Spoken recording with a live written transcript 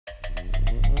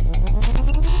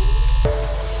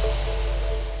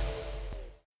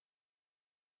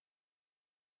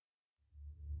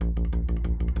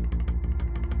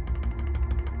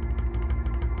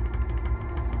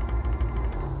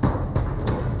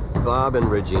Bob and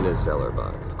Regina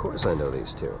Zellerbach. Of course I know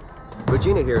these two.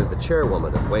 Regina here is the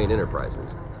chairwoman of Wayne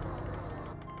Enterprises.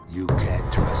 You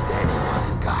can't trust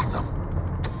anyone in Gotham.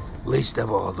 Least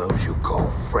of all those you call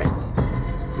friend.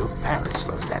 Your parents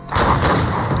learned that the hard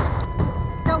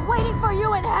way. They're waiting for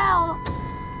you in hell!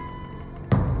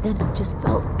 Then it just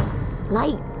felt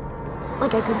light.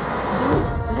 Like I could do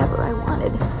whatever I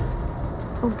wanted.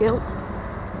 No guilt,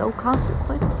 no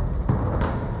consequence.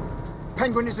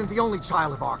 Penguin isn't the only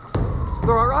child of Arkham.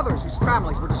 There are others whose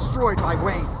families were destroyed by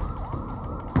Wayne.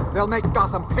 They'll make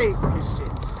Gotham pay for his sins.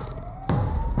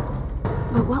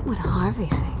 But what would Harvey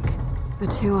think? The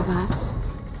two of us,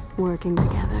 working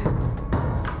together.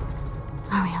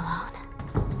 Are we alone?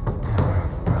 Yeah,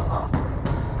 we're alone.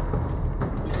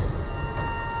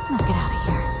 Let's get out of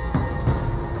here.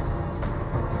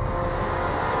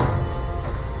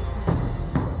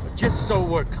 Just so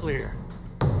we're clear,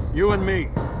 you and me,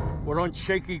 we're on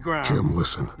shaky ground. Jim,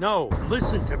 listen. No,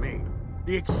 listen to me.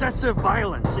 The excessive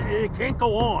violence, it can't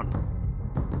go on.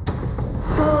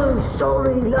 So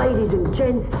sorry, ladies and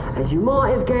gents. As you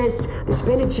might have guessed, there's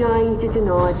been a change to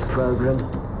tonight's program.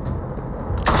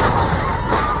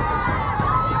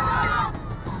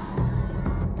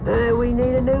 We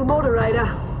need a new moderator.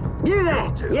 You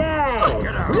there? Yeah!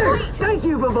 Thank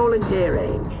you for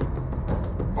volunteering.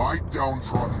 My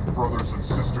downtrodden brothers and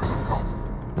sisters of Gotham,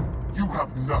 you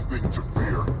have nothing to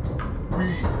fear.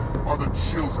 We are the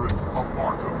children of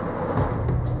Arkham.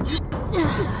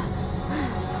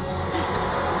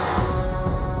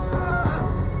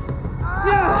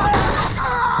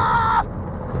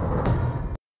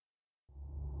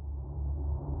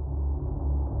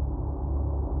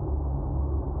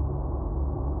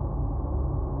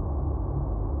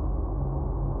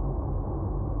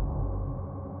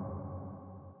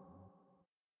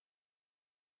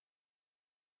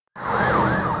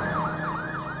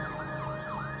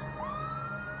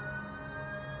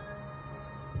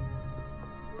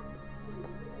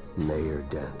 Mayor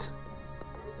Dent.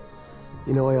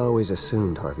 You know, I always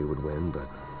assumed Harvey would win, but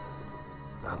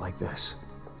not like this.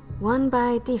 Won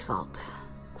by default.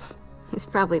 He's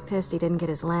probably pissed he didn't get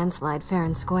his landslide fair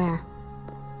and square.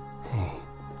 Hey,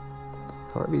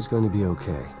 Harvey's going to be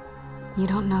okay. You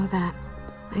don't know that.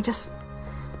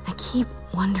 I keep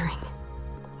wondering.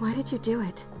 Why did you do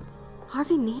it?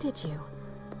 Harvey needed you.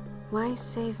 Why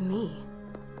save me?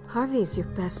 Harvey's your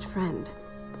best friend.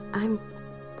 I'm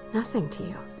nothing to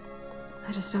you.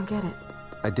 I just don't get it.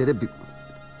 I did it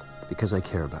because I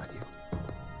care about you.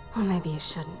 Well, maybe you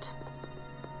shouldn't.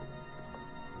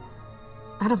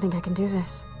 I don't think I can do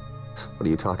this. What are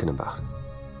you talking about?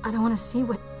 I don't want to see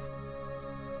what...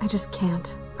 I just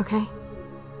can't, okay?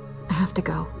 I have to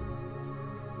go.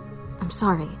 I'm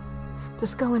sorry.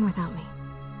 Just go in without me.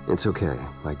 It's okay.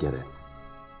 I get it.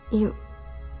 You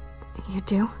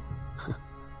do?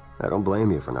 I don't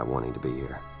blame you for not wanting to be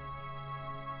here.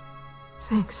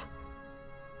 Thanks.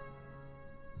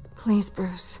 Please,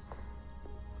 Bruce.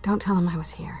 Don't tell him I was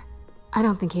here. I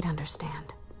don't think he'd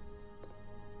understand.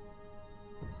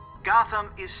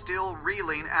 Gotham is still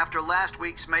reeling after last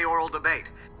week's mayoral debate.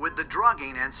 With the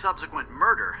drugging and subsequent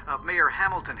murder of Mayor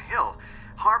Hamilton Hill,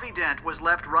 Harvey Dent was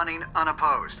left running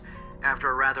unopposed.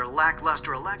 After a rather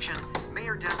lackluster election,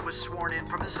 Mayor Dent was sworn in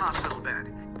from his hospital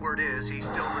bed. Word is he's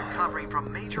still recovering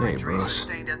from major injuries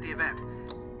sustained at the event.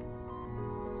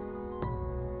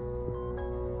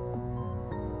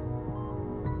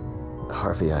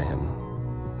 Harvey, I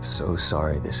am so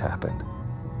sorry this happened.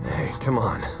 Hey, come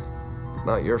on. It's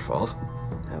not your fault.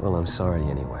 Yeah, well, I'm sorry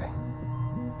anyway.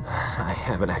 I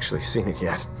haven't actually seen it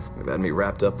yet. You've had me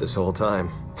wrapped up this whole time.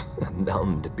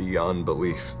 Numbed beyond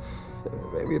belief.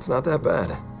 Maybe it's not that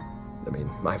bad. I mean,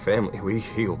 my family, we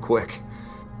heal quick.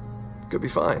 Could be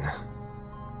fine.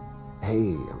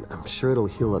 Hey, I'm sure it'll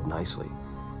heal up nicely.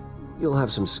 You'll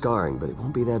have some scarring, but it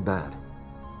won't be that bad.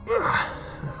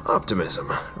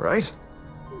 Optimism, right?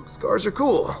 Scars are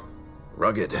cool.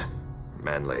 Rugged.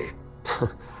 Manly.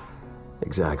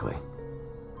 Exactly.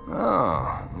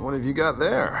 Oh, what have you got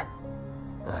there?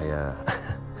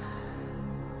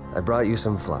 I brought you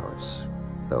some flowers.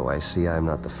 Though I see I'm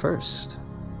not the first.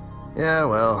 Yeah,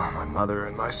 well, my mother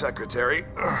and my secretary.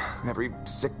 Every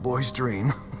sick boy's dream.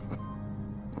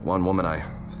 One woman I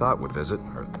thought would visit,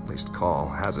 or at least call,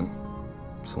 hasn't.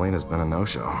 Selena's been a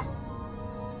no-show.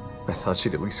 I thought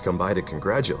she'd at least come by to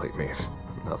congratulate me, if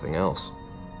nothing else.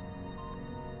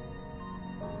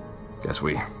 Guess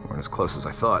we weren't as close as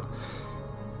I thought.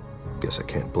 Guess I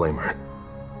can't blame her.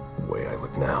 The way I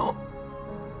look now.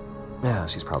 Yeah,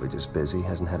 she's probably just busy,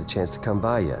 hasn't had a chance to come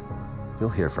by yet. You'll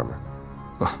hear from her.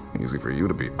 Easy for you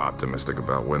to be optimistic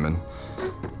about women.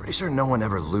 Pretty sure no one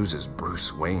ever loses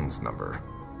Bruce Wayne's number.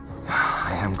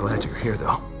 I am glad you're here,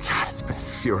 though. God, it's been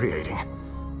infuriating.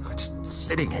 Just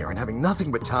sitting here and having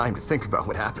nothing but time to think about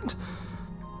what happened.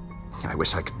 I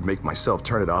wish I could make myself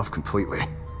turn it off completely.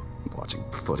 Watching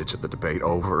footage of the debate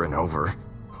over and over.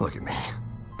 Look at me,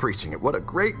 preaching it. What a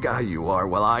great guy you are,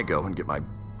 while I go and get my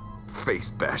face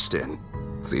bashed in.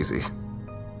 It's easy.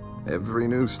 Every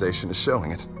news station is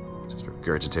showing it. Just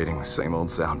regurgitating the same old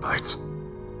sound bites.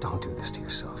 Don't do this to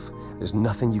yourself. There's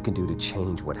nothing you can do to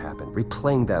change what happened.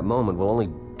 Replaying that moment will only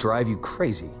drive you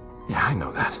crazy. Yeah, I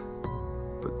know that.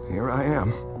 But here I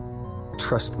am.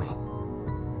 Trust me.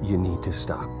 You need to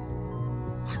stop.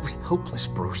 I was helpless,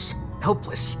 Bruce.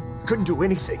 Helpless. Couldn't do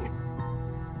anything.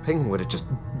 Penguin would have just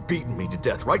beaten me to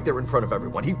death right there in front of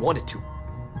everyone. He wanted to.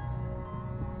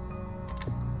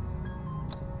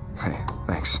 Hey,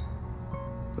 thanks.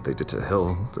 What they did to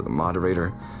Hill, to the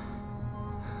moderator,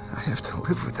 I have to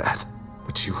live with that.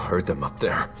 But you heard them up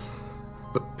there.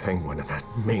 The Penguin and that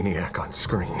maniac on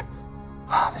screen.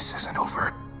 This isn't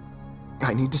over.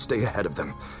 I need to stay ahead of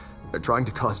them. They're trying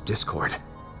to cause discord.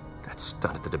 That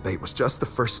stunt at the debate was just the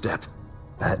first step.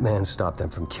 Batman stopped them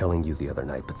from killing you the other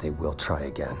night, but they will try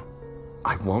again.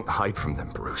 I won't hide from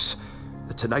them, Bruce.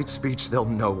 The Tonight speech, they'll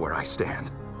know where I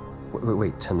stand.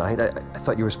 Wait, tonight? I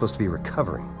thought you were supposed to be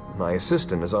recovering. My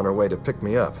assistant is on her way to pick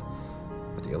me up.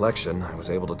 With the election, I was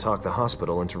able to talk the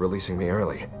hospital into releasing me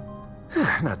early.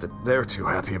 Not that they're too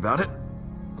happy about it.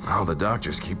 All the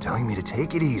doctors keep telling me to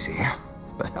take it easy.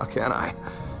 But how can I?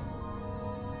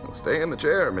 Well, stay in the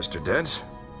chair, Mr. Dent.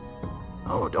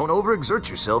 Oh, don't overexert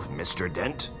yourself, Mr.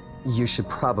 Dent. You should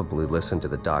probably listen to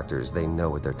the doctors. They know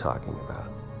what they're talking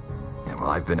about. Yeah, well,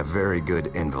 I've been a very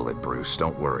good invalid, Bruce.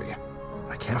 Don't worry.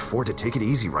 I can't afford to take it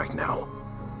easy right now.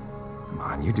 Come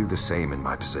on, you do the same in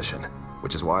my position.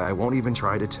 Which is why I won't even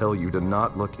try to tell you to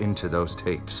not look into those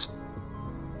tapes.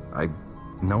 I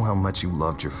know how much you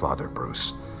loved your father,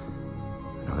 Bruce.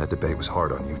 I know that debate was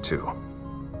hard on you, too.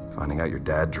 Finding out your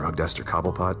dad drugged Esther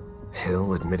Cobblepot.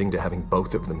 Hill admitting to having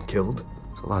both of them killed?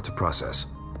 It's a lot to process.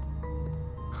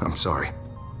 I'm sorry.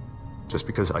 Just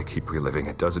because I keep reliving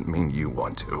it doesn't mean you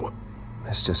want to.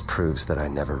 This just proves that I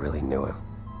never really knew him.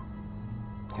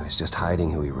 He was just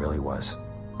hiding who he really was.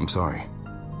 I'm sorry.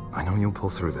 I know you'll pull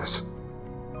through this.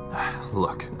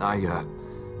 Look,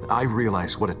 I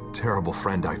realize what a terrible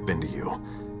friend I've been to you.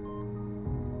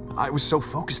 I was so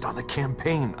focused on the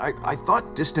campaign. I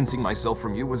thought distancing myself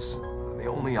from you was the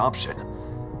only option.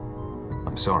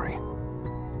 I'm sorry.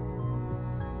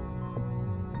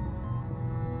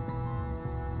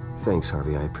 Thanks,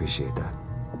 Harvey. I appreciate that.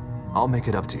 I'll make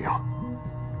it up to you.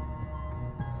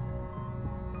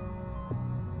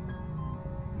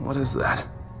 What is that?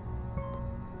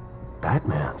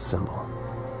 Batman symbol.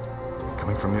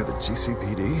 Coming from near the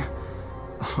GCPD?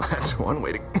 That's one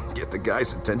way to get the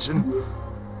guy's attention.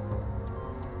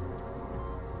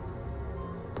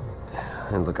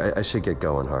 And look, I should get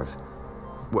going, Harv.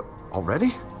 What, already?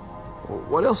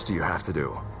 What else do you have to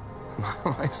do?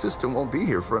 My assistant won't be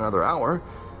here for another hour.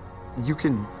 You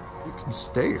can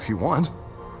stay if you want.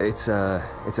 It's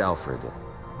Alfred.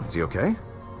 Is he okay?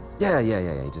 Yeah.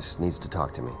 He just needs to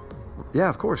talk to me. Yeah,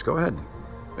 of course, go ahead.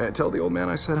 Tell the old man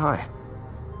I said hi.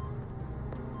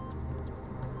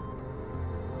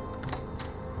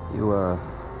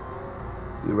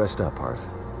 You rest up, Harv.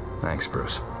 Thanks,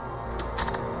 Bruce.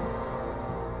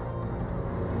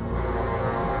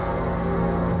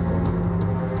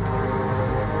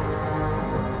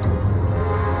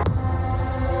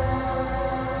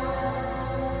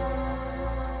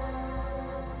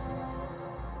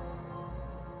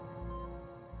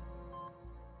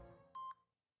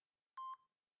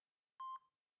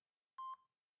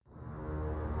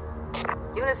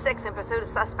 Unit 6 in pursuit of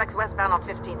suspects westbound on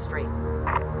 15th Street.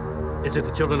 Is it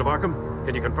the Children of Arkham?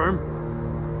 Can you confirm?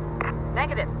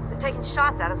 Negative. They're taking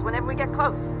shots at us whenever we get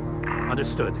close.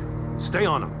 Understood. Stay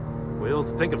on them. We'll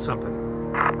think of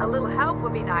something. A little help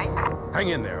would be nice. Hang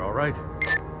in there, all right?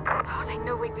 Oh, they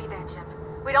knew we'd be there, Jim.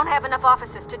 We don't have enough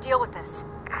officers to deal with this.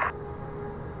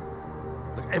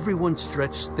 Look, everyone's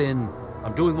stretched thin.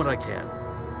 I'm doing what I can.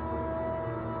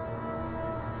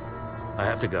 I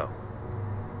have to go.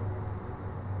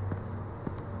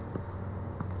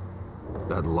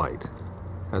 That light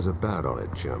has a bat on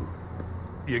it, Jim.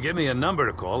 You give me a number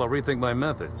to call, I'll rethink my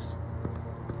methods.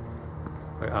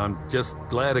 I'm just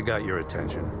glad it got your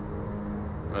attention.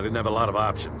 I didn't have a lot of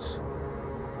options.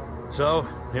 So,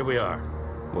 here we are.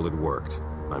 Well, it worked.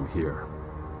 I'm here.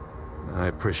 I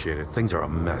appreciate it. Things are a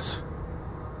mess.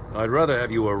 I'd rather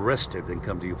have you arrested than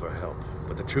come to you for help.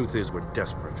 But the truth is, we're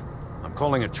desperate. I'm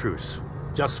calling a truce.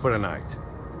 Just for tonight.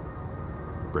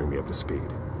 Bring me up to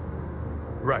speed.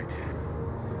 Right.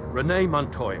 Renee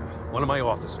Montoya, one of my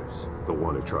officers. The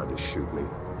one who tried to shoot me.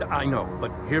 I know,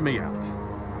 but hear me out.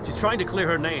 She's trying to clear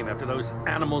her name after those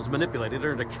animals manipulated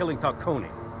her into killing Falcone.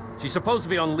 She's supposed to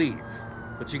be on leave,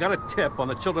 but she got a tip on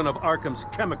the Children of Arkham's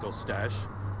chemical stash,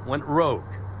 went rogue.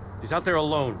 She's out there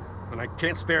alone, and I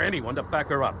can't spare anyone to back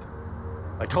her up.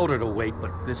 I told her to wait,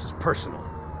 but this is personal.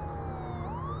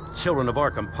 The Children of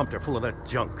Arkham pumped her full of that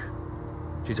junk.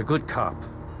 She's a good cop.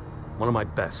 One of my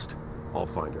best. I'll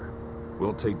find her.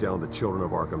 We'll take down the Children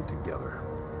of Arkham together.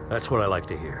 That's what I like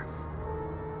to hear.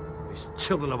 These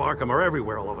Children of Arkham are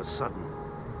everywhere all of a sudden.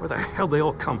 Where the hell they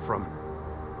all come from?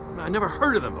 I never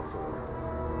heard of them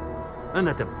before. And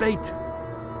that debate.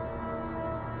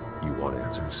 You want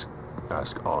answers?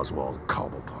 Ask Oswald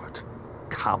Cobblepot.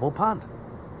 Cobblepot?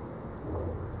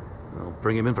 I'll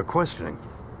bring him in for questioning.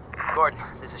 Gordon,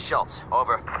 this is Schultz.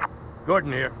 Over.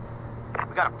 Gordon here.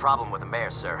 We got a problem with the mayor,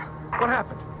 sir. What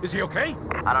happened? Is he okay?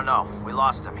 I don't know. We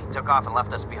lost him. He took off and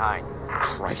left us behind.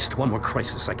 Christ, one more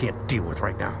crisis I can't deal with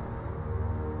right now.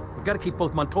 We've got to keep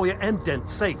both Montoya and Dent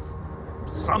safe.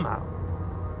 Somehow.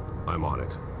 I'm on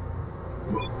it.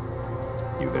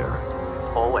 You there?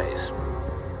 Always.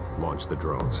 Launch the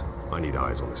drones. I need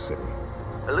eyes on the city.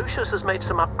 Lucius has made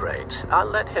some upgrades. I'll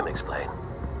let him explain.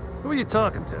 Who are you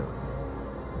talking to?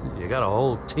 You got a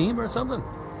whole team or something?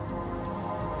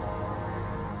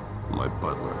 My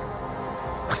butler.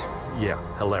 Yeah,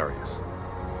 hilarious.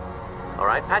 All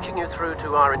right, patching you through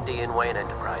to R&D in Wayne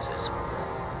Enterprises.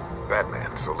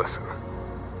 Batman, so listen.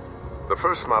 The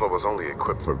first model was only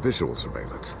equipped for visual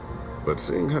surveillance, but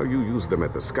seeing how you use them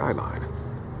at the Skyline,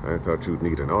 I thought you'd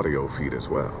need an audio feed as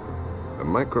well. The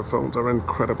microphones are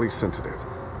incredibly sensitive.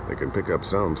 They can pick up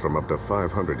sounds from up to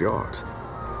 500 yards.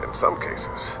 In some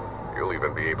cases, you'll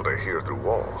even be able to hear through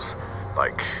walls,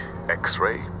 like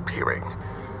X-ray peering.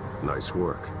 Nice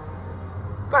work.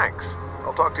 Thanks.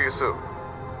 I'll talk to you soon.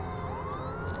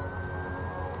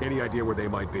 Any idea where they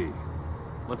might be?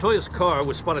 Montoya's car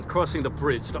was spotted crossing the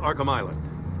bridge to Arkham Island.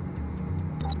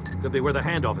 Could be where the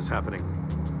handoff is happening.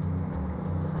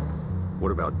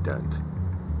 What about Dent?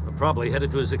 They're probably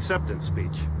headed to his acceptance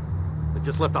speech. They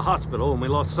just left the hospital and we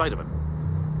lost sight of him.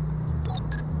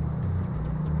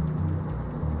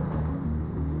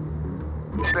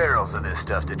 Barrels of this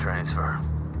stuff to transfer.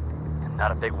 And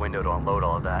not a big window to unload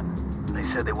all of that. They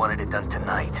said they wanted it done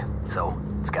tonight, so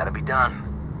it's gotta be done.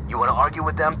 You wanna argue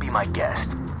with them? Be my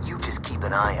guest. You just keep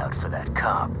an eye out for that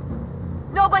cop.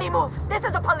 Nobody move! This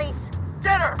is the police!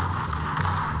 Get her!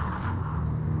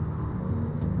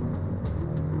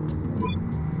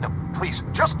 No, please,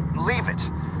 just leave it.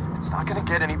 It's not gonna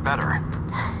get any better.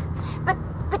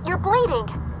 But you're bleeding.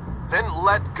 Then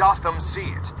let Gotham see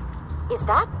it. Is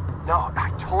that? No,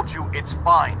 I told you it's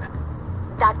fine.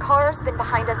 That car's been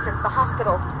behind us since the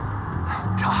hospital.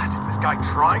 God, is this guy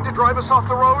trying to drive us off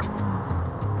the road?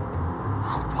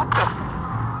 What the?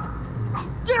 Oh,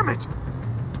 damn it!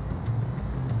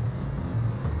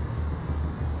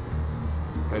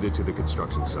 Headed to the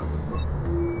construction site.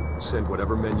 Send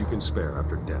whatever men you can spare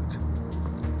after Dent.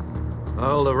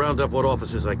 I'll round up what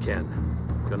officers I can.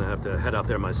 Gonna have to head out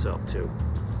there myself, too.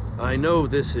 I know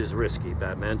this is risky,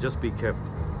 Batman. Just be careful.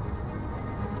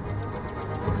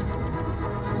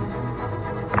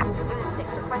 Unit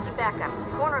 6, requesting backup.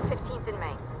 Corner of 15th and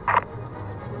Main.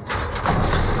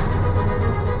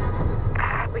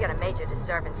 We got a major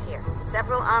disturbance here.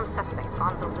 Several armed suspects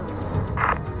on the loose.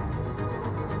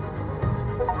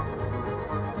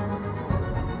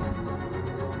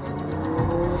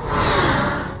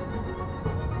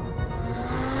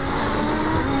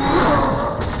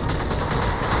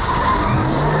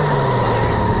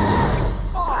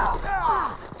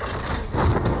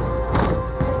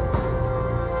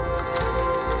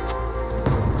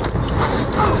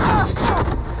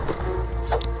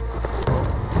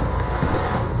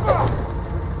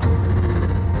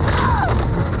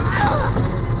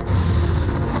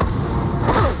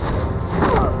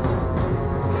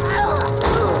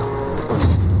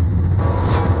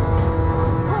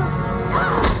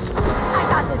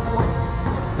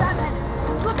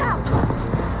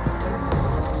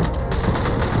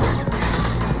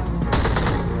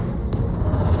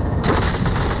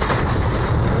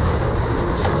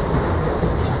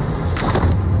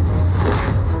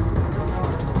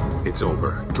 It's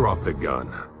over. Drop the gun.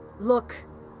 Look,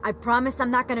 I promise I'm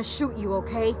not gonna shoot you,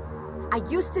 okay? I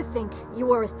used to think you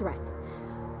were a threat,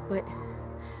 but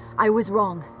I was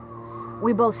wrong.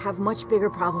 We both have much bigger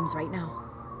problems right now.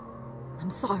 I'm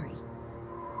sorry.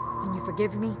 Can you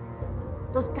forgive me?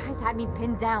 Those guys had me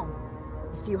pinned down.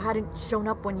 If you hadn't shown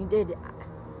up when you did...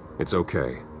 It's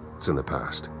okay. It's in the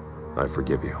past. I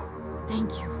forgive you.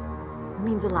 Thank you. It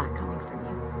means a lot coming from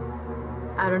you.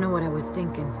 I don't know what I was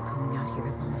thinking, coming out here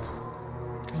alone.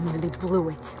 I nearly blew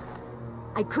it.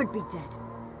 I could be dead.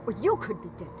 Or you could be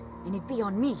dead, and it'd be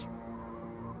on me.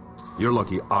 You're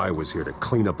lucky I was here to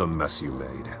clean up the mess you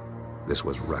made. This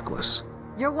was reckless.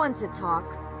 You're one to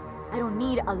talk. I don't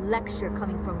need a lecture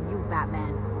coming from you,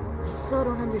 Batman. I still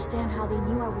don't understand how they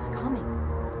knew I was coming.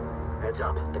 Heads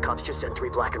up. The cops just sent 3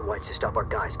 black and whites to stop our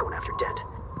guys going after Dent.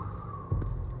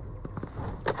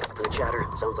 From the chatter,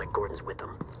 sounds like Gordon's with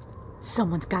them.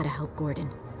 Someone's gotta help Gordon.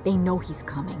 They know he's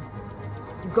coming.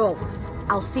 Go.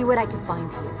 I'll see what I can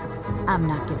find here. I'm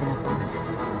not giving up on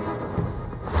this.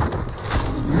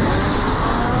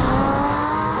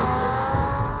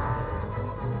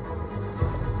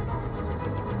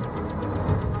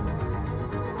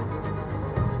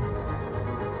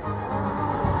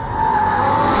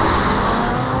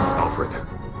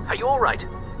 Are you all right?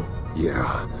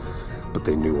 Yeah, but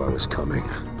they knew I was coming.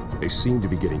 They seemed to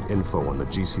be getting info on the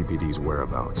GCPD's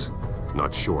whereabouts.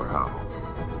 Not sure how.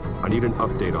 I need an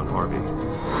update on Harvey.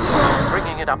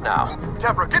 Bringing it up now.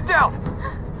 Deborah, get down!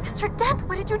 Mr. Dent,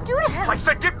 what did you do to him? I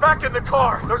said get back in the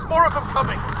car! There's more of them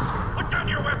coming! Put down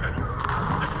your weapon!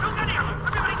 There's too many of them!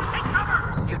 Everybody take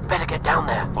cover! You'd better get down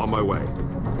there. On my way.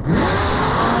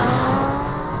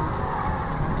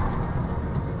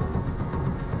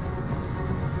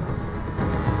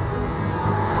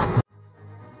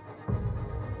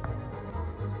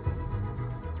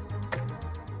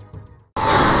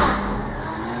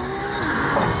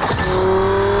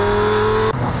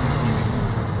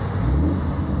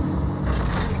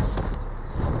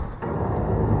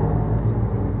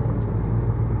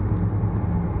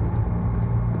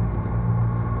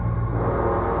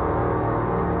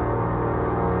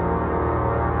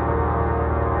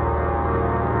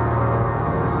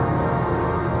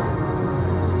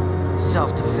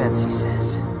 Self-defense, he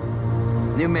says.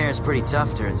 New mayor's pretty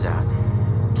tough, turns out.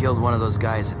 Killed one of those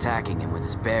guys attacking him with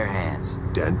his bare hands.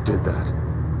 Dent did that?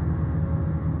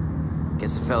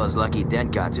 Guess the fella's lucky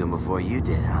Dent got to him before you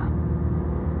did, huh?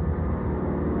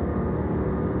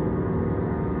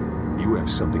 You have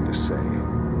something to say,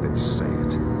 then say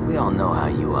it. We all know how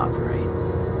you operate.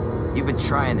 You've been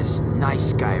trying this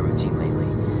nice guy routine lately,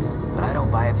 but I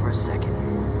don't buy it for a second.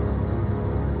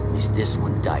 At least this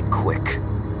one died quick.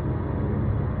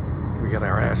 We got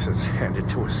our asses handed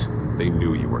to us. They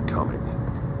knew you were coming.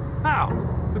 How?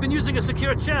 We've been using a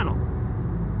secure channel.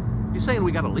 You saying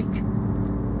we got a leak?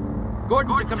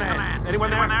 Gordon to command.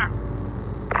 Anyone there?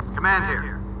 Command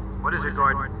here. What is it,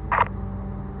 Gordon?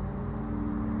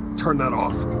 Turn that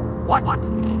off. What?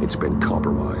 It's been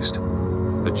compromised.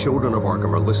 The children of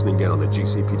Arkham are listening in on the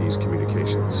GCPD's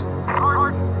communications.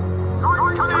 Gordon,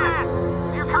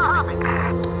 command! You copy?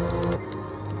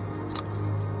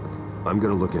 I'm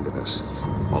gonna look into this.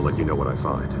 I'll let you know what I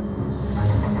find.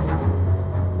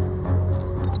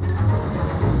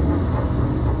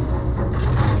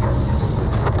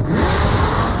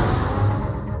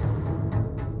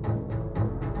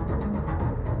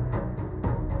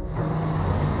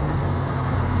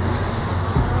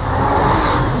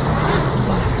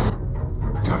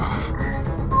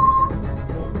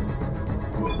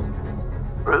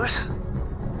 Bruce?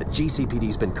 The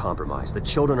GCPD's been compromised. The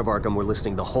children of Arkham were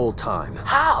listening the whole time.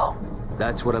 How?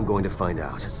 That's what I'm going to find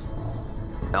out.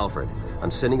 Alfred,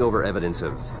 I'm sending over evidence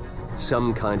of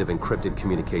some kind of encrypted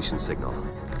communication signal.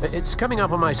 It's coming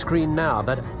up on my screen now,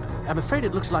 but I'm afraid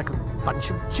it looks like a bunch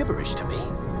of gibberish to me.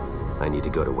 I need to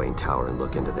go to Wayne Tower and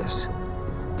look into this.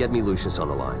 Get me Lucius on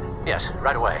the line. Yes,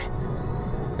 right away.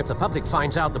 If the public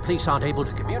finds out the police aren't able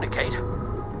to communicate...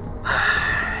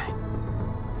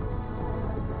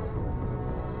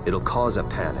 It'll cause a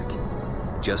panic.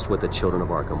 Just what the children of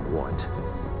Arkham want.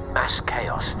 Mass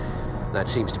chaos. That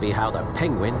seems to be how the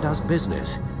Penguin does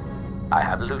business. I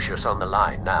have Lucius on the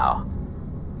line now.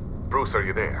 Bruce, are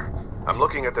you there? I'm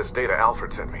looking at this data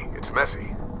Alfred sent me. It's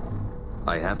messy.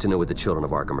 I have to know what the children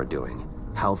of Arkham are doing.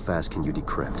 How fast can you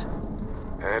decrypt?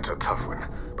 It's a tough one,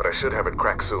 but I should have it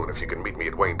cracked soon if you can meet me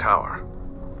at Wayne Tower.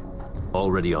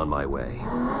 Already on my way.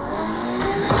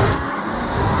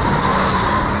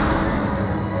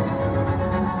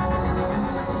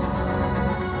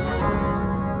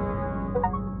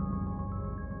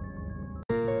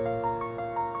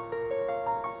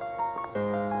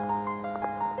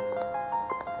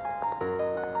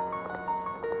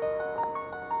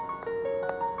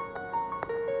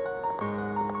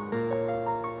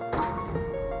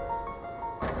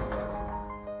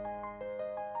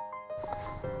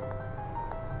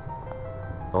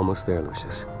 Almost there,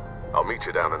 Lucius. I'll meet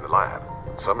you down in the lab.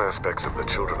 Some aspects of the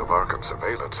Children of Arkham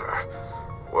surveillance are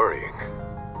worrying.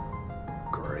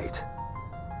 Great.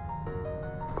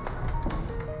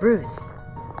 Bruce.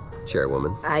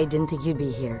 Chairwoman. I didn't think you'd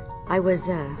be here. I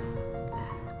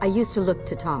used to look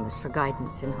to Thomas for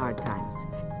guidance in hard times.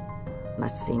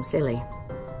 Must seem silly,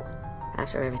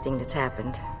 after everything that's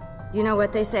happened. You know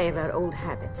what they say about old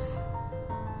habits.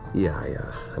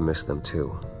 Yeah, I miss them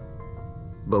too.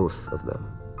 Both of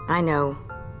them. I know.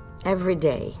 Every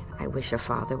day, I wish your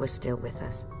father was still with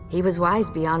us. He was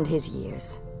wise beyond his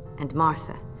years. And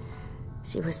Martha,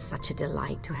 she was such a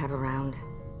delight to have around.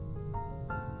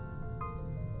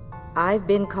 I've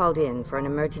been called in for an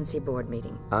emergency board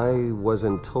meeting. I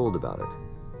wasn't told about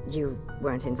it. You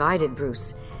weren't invited,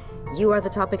 Bruce. You are the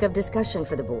topic of discussion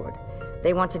for the board.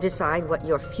 They want to decide what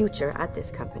your future at this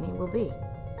company will be.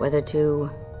 Whether to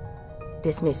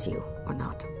dismiss you or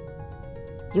not.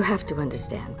 You have to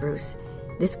understand, Bruce.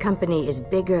 This company is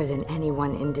bigger than any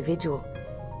one individual.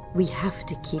 We have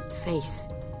to keep face.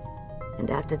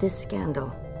 And after this scandal...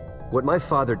 What my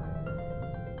father...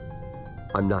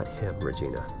 I'm not him,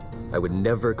 Regina. I would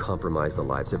never compromise the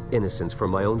lives of innocents for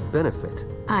my own benefit.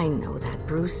 I know that,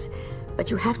 Bruce. But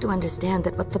you have to understand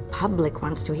that what the public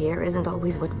wants to hear isn't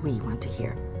always what we want to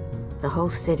hear. The whole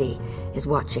city is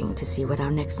watching to see what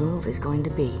our next move is going to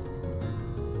be.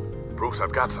 Bruce,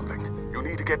 I've got something. You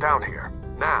need to get down here.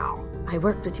 Now. I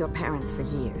worked with your parents for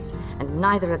years, and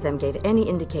neither of them gave any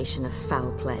indication of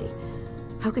foul play.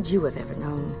 How could you have ever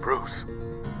known? Bruce.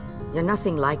 You're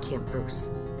nothing like him, Bruce.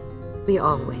 We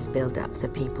always build up the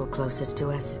people closest to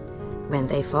us. When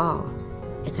they fall,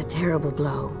 it's a terrible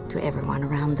blow to everyone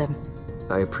around them.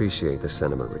 I appreciate the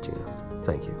sentiment, Regina.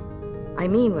 Thank you. I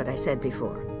mean what I said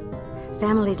before.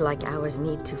 Families like ours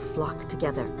need to flock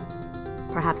together.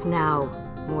 Perhaps now,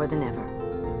 more than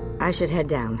ever. I should head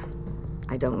down.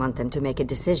 I don't want them to make a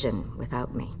decision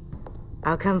without me.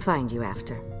 I'll come find you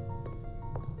after.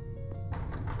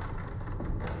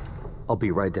 I'll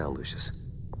be right down, Lucius.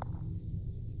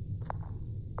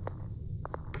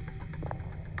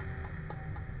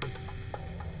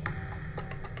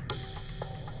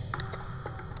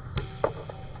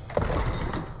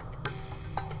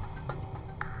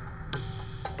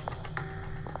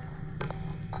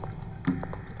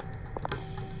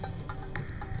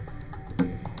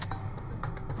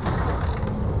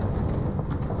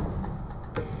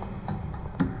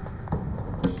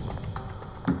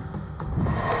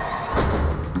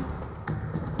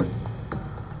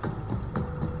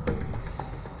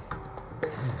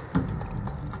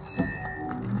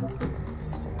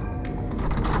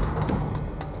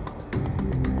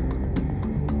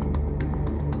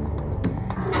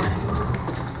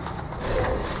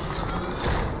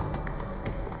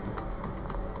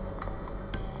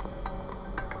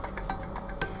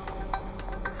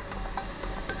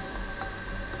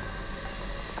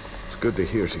 Good to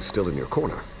hear she's still in your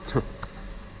corner.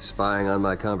 Spying on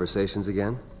my conversations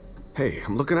again? Hey,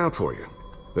 I'm looking out for you.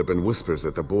 There've been whispers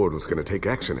that the board was going to take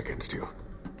action against you.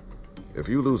 If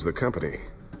you lose the company,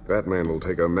 Batman will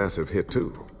take a massive hit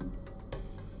too.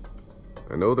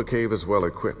 I know the cave is well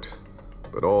equipped,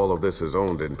 but all of this is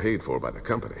owned and paid for by the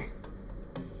company.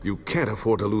 You can't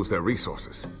afford to lose their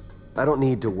resources. I don't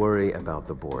need to worry about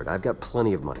the board. I've got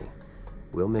plenty of money.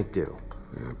 We'll make do.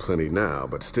 Plenty now,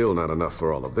 but still not enough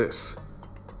for all of this.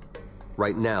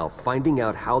 Right now, finding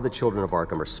out how the children of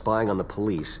Arkham are spying on the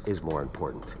police is more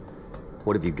important.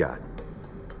 What have you got?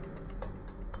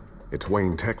 It's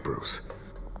Wayne Tech, Bruce.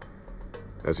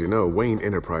 As you know, Wayne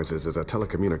Enterprises is a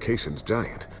telecommunications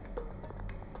giant.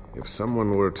 If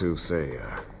someone were to, say,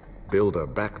 build a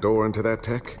backdoor into that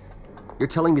tech... You're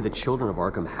telling me the children of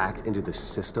Arkham hacked into the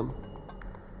system?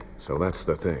 So that's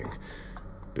the thing.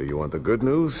 Do you want the good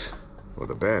news? Or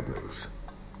the bad news?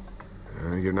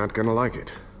 You're not gonna like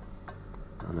it.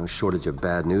 No shortage of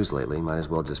bad news lately. Might as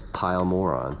well just pile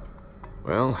more on.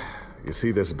 Well, you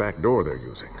see this back door they're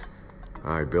using?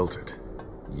 I built it.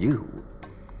 You?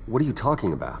 What are you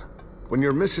talking about? When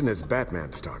your mission as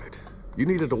Batman started, you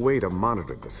needed a way to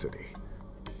monitor the city.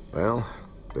 Well,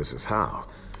 this is how.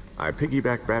 I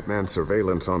piggybacked Batman's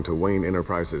surveillance onto Wayne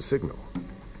Enterprises' signal.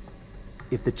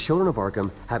 If the children of Arkham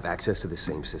have access to the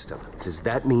same system, does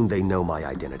that mean they know my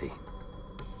identity?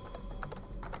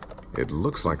 It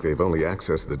looks like they've only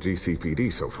accessed the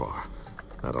GCPD so far.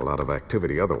 Not a lot of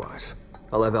activity otherwise.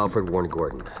 I'll have Alfred warn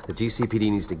Gordon. The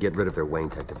GCPD needs to get rid of their Wayne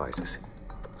Tech devices.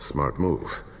 Smart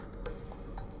move.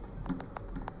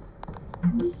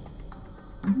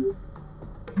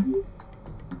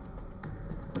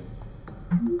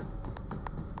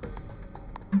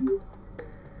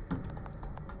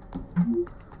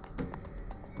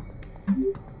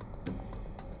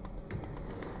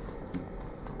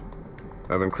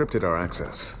 I've encrypted our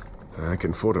access. I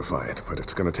can fortify it, but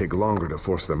it's gonna take longer to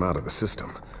force them out of the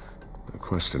system. The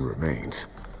question remains,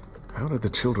 How did the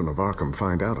children of Arkham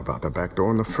find out about the back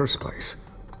door in the first place?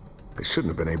 They shouldn't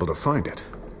have been able to find it.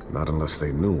 Not unless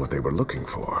they knew what they were looking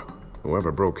for.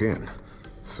 Whoever broke in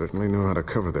certainly knew how to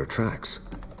cover their tracks.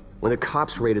 When the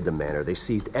cops raided the manor, they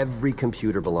seized every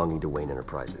computer belonging to Wayne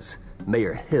Enterprises.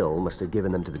 Mayor Hill must have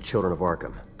given them to the children of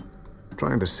Arkham.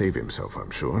 Trying to save himself,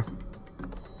 I'm sure.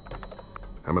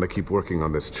 I'm gonna keep working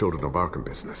on this Children of Arkham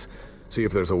business. See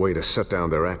if there's a way to shut down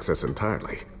their access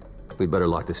entirely. We'd better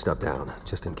lock this stuff down,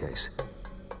 just in case.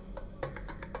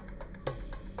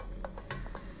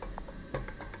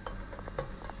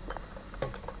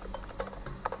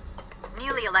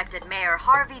 Newly elected Mayor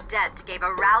Harvey Dent gave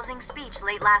a rousing speech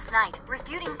late last night,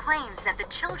 refuting claims that the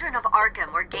children of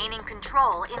Arkham were gaining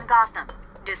control in Gotham.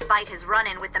 Despite his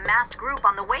run-in with the masked group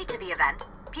on the way to the event,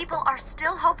 people are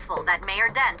still hopeful that Mayor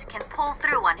Dent can pull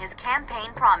through on his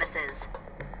campaign promises.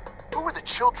 Who are the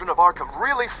children of Arkham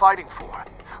really fighting for?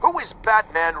 Who is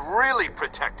Batman really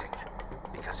protecting?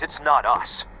 Because it's not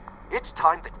us. It's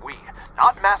time that we,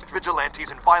 not masked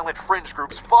vigilantes and violent fringe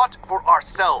groups, fought for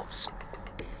ourselves.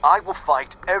 I will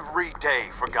fight every day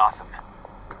for Gotham.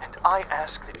 And I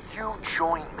ask that you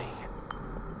join me.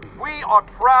 We are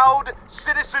proud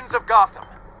citizens of Gotham.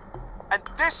 And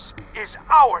this is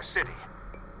our city.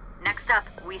 Next up,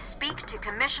 we speak to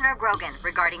Commissioner Grogan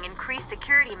regarding increased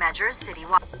security measures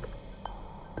citywide.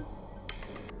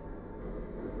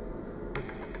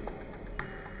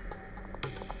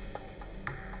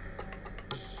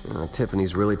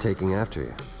 Tiffany's really taking after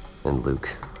you. And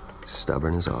Luke,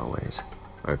 stubborn as always.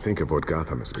 I think of what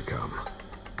Gotham has become,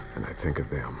 and I think of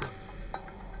them.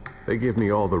 They give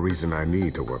me all the reason I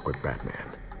need to work with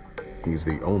Batman. He's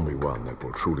the only one that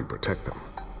will truly protect them.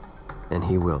 And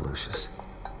he will, Lucius.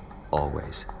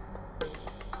 Always.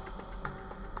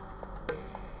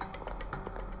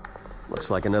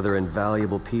 Looks like another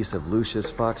invaluable piece of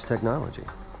Lucius Fox technology.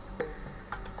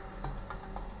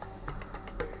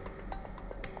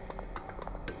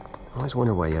 I always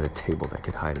wonder why you had a table that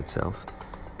could hide itself.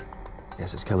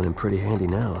 Guess it's coming in pretty handy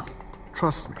now.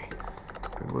 Trust me,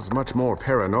 it was much more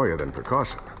paranoia than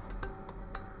precaution.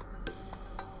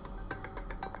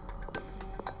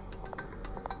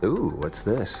 Ooh, what's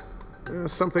this?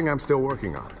 Something I'm still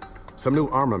working on. Some new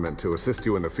armament to assist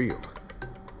you in the field.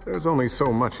 There's only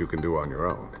so much you can do on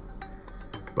your own.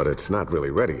 But it's not really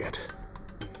ready yet.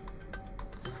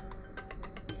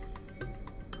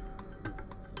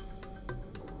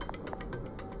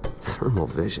 Thermal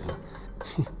vision.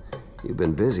 You've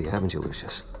been busy, haven't you,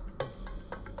 Lucius?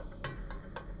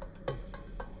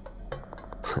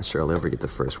 Not sure I'll ever get the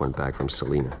first one back from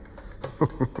Selina.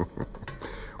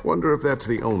 Wonder if that's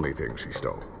the only thing she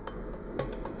stole.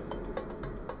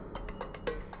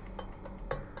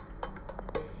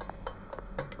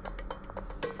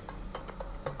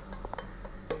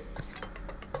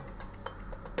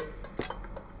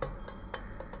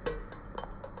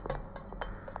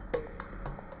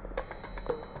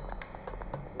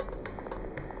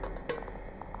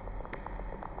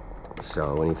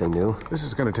 So, anything new? This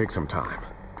is gonna take some time.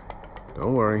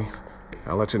 Don't worry.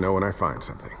 I'll let you know when I find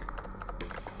something.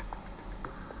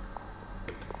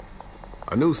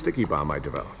 A new sticky bomb I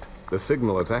developed. The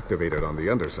signal is activated on the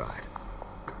underside.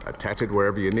 Attach it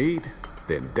wherever you need,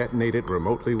 then detonate it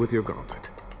remotely with your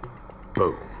gauntlet.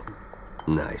 Boom.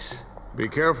 Nice. Be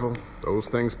careful. Those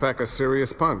things pack a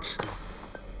serious punch.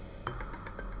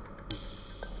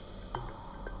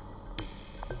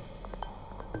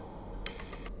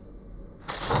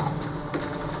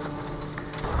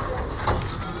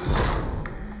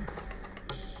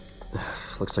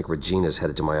 Looks like Regina's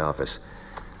headed to my office.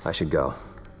 I should go.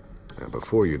 And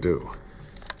before you do...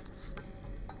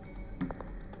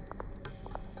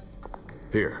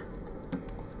 Here.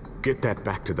 Get that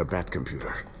back to the Bat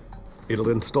computer. It'll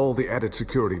install the added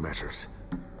security measures.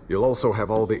 You'll also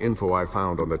have all the info I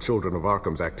found on the Children of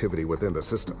Arkham's activity within the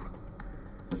system.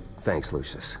 Thanks,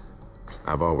 Lucius.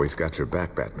 I've always got your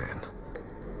back, Batman.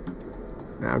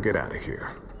 Now get out of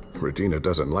here. Regina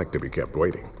doesn't like to be kept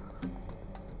waiting.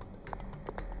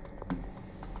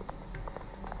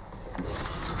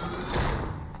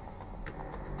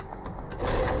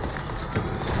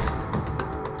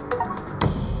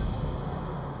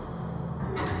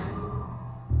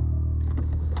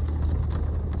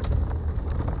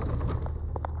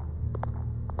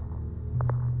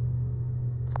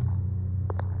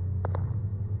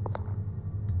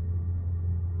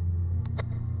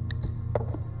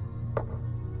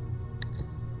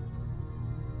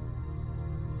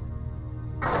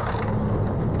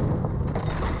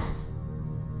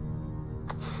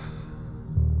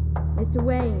 Mr.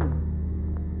 Wayne.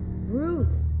 Bruce.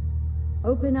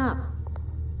 Open up.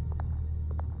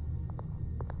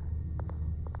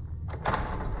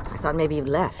 thought maybe you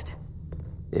left.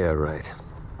 Yeah, right.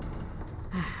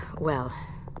 Well,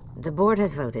 the board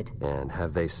has voted. And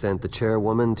have they sent the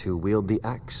chairwoman to wield the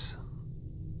axe?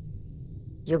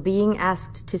 You're being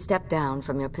asked to step down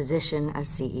from your position as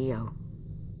CEO.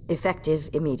 Effective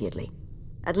immediately.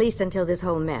 At least until this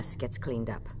whole mess gets cleaned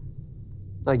up.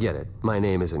 I get it. My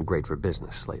name isn't great for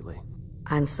business lately.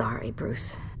 I'm sorry,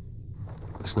 Bruce.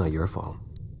 It's not your fault.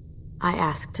 I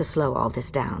asked to slow all this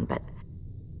down, but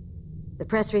the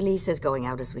press release is going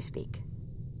out as we speak.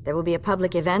 There will be a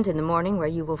public event in the morning where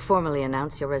you will formally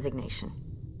announce your resignation.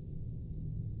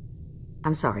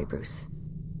 I'm sorry, Bruce.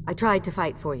 I tried to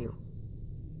fight for you.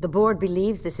 The board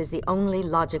believes this is the only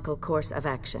logical course of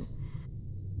action.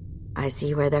 I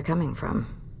see where they're coming from.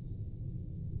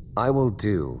 I will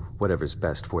do whatever's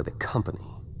best for the company.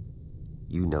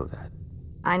 You know that.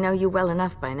 I know you well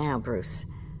enough by now, Bruce.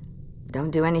 Don't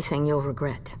do anything you'll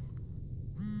regret.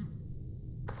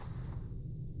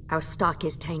 Our stock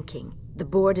is tanking. The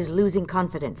board is losing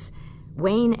confidence.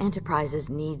 Wayne Enterprises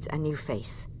needs a new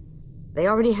face. They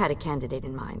already had a candidate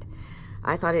in mind.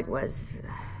 I thought it was...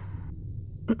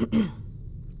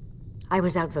 I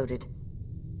was outvoted.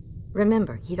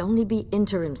 Remember, he'd only be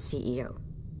interim CEO,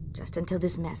 just until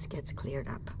this mess gets cleared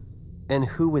up. And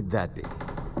who would that be?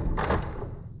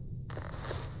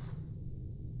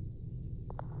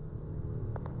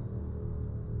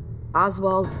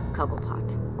 Oswald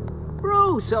Cobblepot.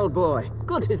 Bruce, old boy.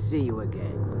 Good to see you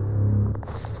again.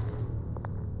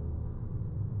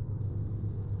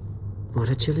 What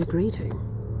a chilly greeting.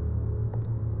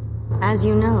 As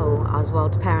you know,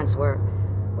 Oswald's parents were,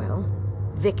 well,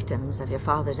 victims of your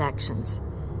father's actions.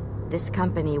 This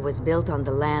company was built on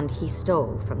the land he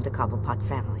stole from the Cobblepot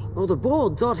family. Well, the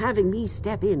board thought having me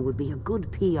step in would be a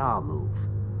good PR move.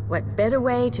 What better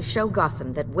way to show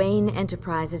Gotham that Wayne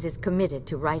Enterprises is committed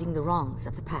to righting the wrongs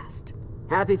of the past?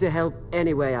 Happy to help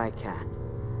any way I can.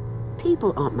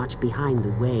 People aren't much behind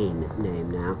the Wayne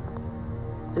name now.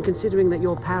 And considering that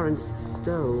your parents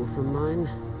stole from mine...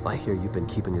 I hear you've been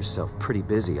keeping yourself pretty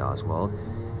busy, Oswald.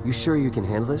 You sure you can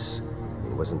handle this? I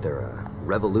mean, wasn't there a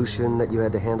revolution that you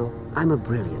had to handle? I'm a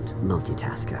brilliant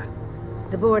multitasker.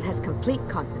 The board has complete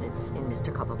confidence in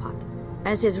Mr. Cobblepot.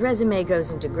 As his resume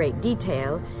goes into great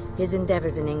detail, his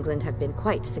endeavors in England have been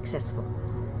quite successful.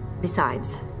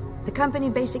 Besides, the company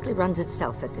basically runs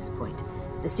itself at this point.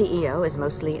 The CEO is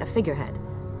mostly a figurehead.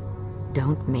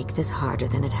 Don't make this harder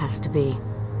than it has to be.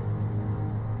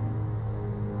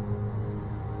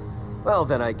 Well,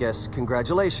 then I guess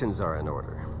congratulations are in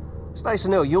order. It's nice to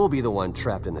know you'll be the one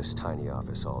trapped in this tiny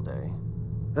office all day.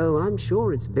 Oh, I'm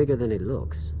sure it's bigger than it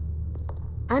looks.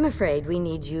 I'm afraid we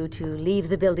need you to leave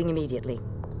the building immediately.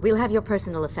 We'll have your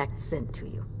personal effects sent to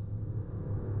you.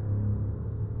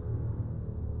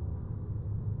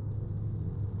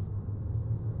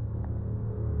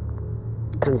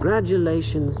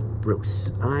 Congratulations,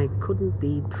 Bruce. I couldn't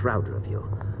be prouder of you.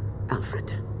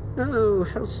 Alfred. Oh,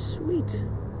 how sweet.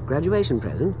 Graduation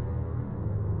present?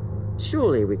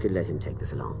 Surely we could let him take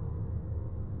this along.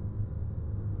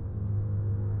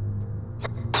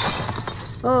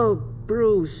 Oh,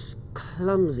 Bruce.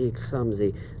 Clumsy,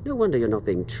 clumsy. No wonder you're not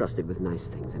being trusted with nice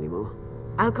things anymore.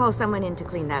 I'll call someone in to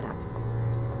clean that up.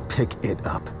 Pick it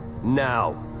up.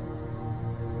 Now!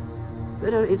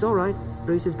 But it's all right.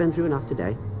 Bruce has been through enough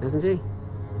today, hasn't he?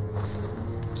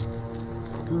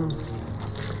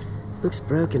 Looks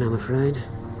broken, I'm afraid.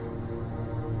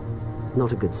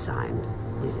 Not a good sign,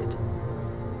 is it?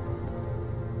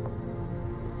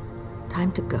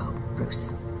 Time to go,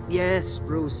 Bruce. Yes,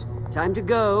 Bruce. Time to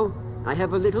go. I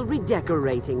have a little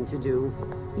redecorating to do.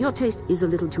 Your taste is a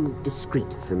little too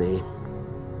discreet for me.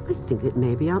 I think that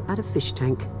maybe I'll add a fish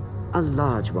tank. A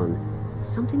large one.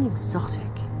 Something exotic.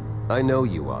 I know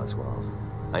you, Oswald.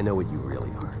 I know what you really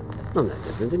are. I'm no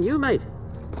different than you, mate.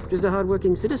 Just a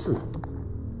hard-working citizen.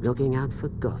 Looking out for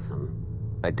Gotham.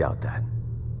 I doubt that.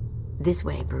 This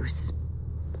way, Bruce.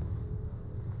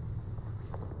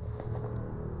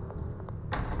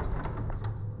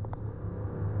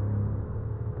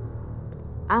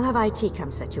 I'll have IT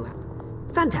come set you up.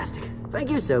 Fantastic. Thank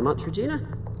you so much, Regina.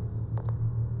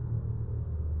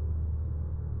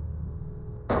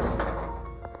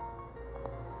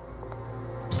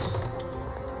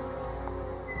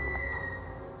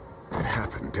 It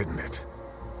happened, didn't it?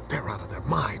 They're out of their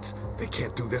minds. They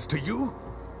can't do this to you.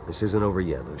 This isn't over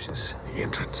yet, Lucius. The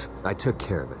entrance. I took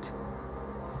care of it.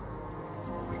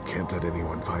 We can't let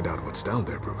anyone find out what's down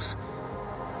there, Bruce.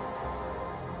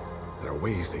 There are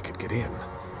ways they could get in.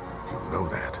 You know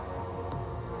that.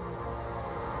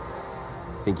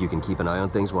 Think you can keep an eye on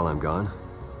things while I'm gone?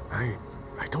 I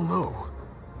don't know.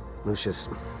 Lucius,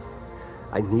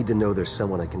 I need to know there's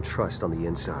someone I can trust on the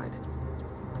inside.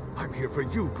 I'm here for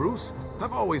you, Bruce.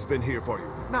 I've always been here for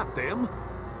you, not them.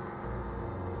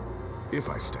 If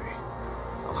I stay,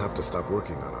 I'll have to stop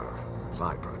working on our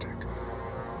side project.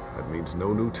 That means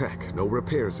no new tech, no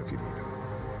repairs if you need them.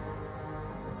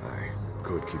 I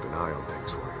could keep an eye on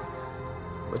things for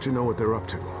you. Let you know what they're up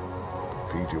to.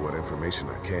 Feed you what information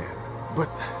I can. But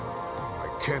I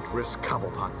can't risk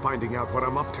Cobblepot finding out what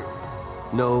I'm up to.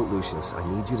 No, Lucius,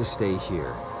 I need you to stay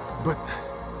here. But...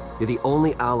 You're the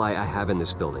only ally I have in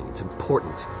this building. It's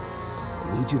important.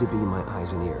 I need you to be my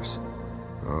eyes and ears.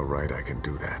 All right, I can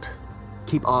do that.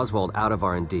 Keep Oswald out of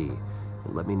R&D,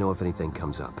 and let me know if anything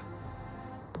comes up.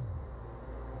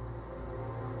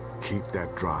 Keep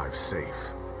that drive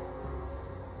safe.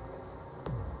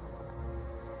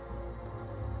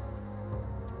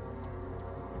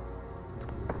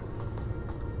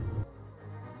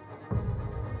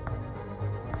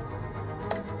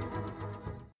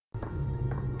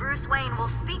 Bruce Wayne will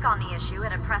speak on the issue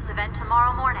at a press event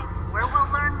tomorrow morning, where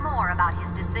we'll learn more about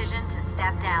his decision to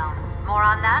step down. More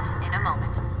on that in a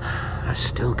moment. I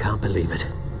still can't believe it.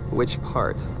 Which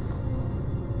part?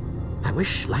 I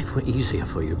wish life were easier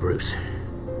for you, Bruce.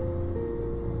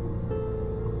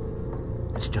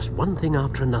 It's just one thing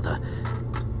after another.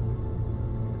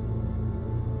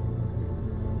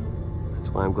 That's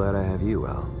why I'm glad I have you,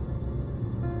 Al.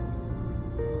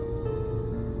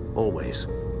 Always.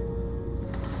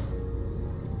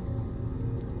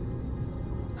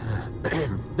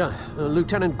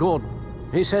 Lieutenant Gordon,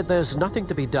 he said there's nothing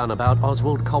to be done about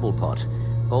Oswald Cobblepot.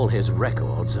 All his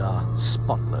records are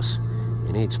spotless.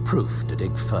 He needs proof to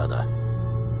dig further.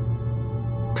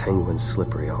 Penguin's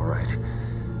slippery, all right.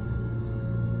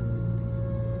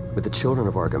 With the children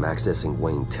of Arkham accessing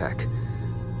Wayne Tech,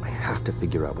 I have to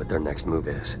figure out what their next move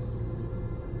is.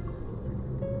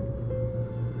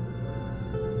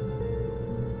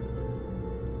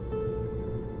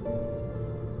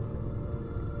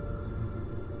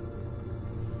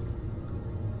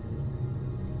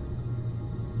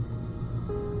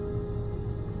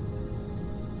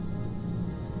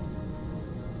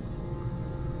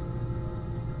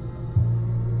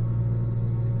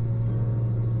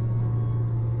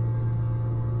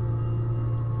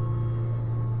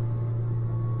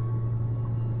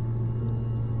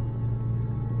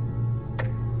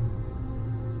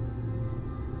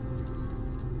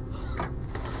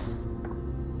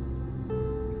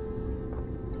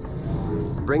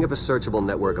 Bring up a searchable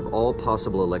network of all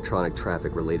possible electronic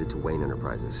traffic related to Wayne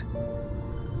Enterprises.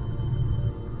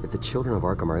 If the children of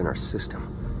Arkham are in our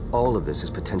system, all of this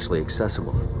is potentially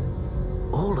accessible.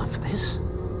 All of this?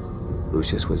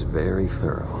 Lucius was very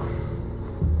thorough.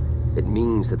 It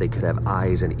means that they could have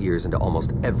eyes and ears into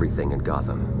almost everything in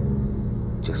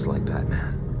Gotham. Just like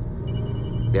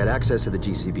Batman. They had access to the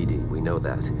GCPD, we know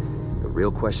that. The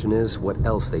real question is, what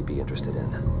else they'd be interested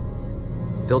in.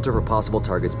 Filter for possible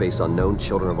targets based on known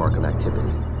Children of Arkham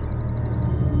activity.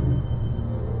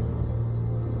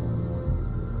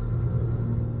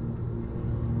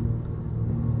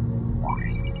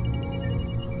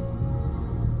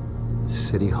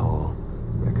 City Hall.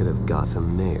 Record of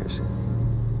Gotham mayors.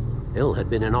 Hill had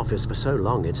been in office for so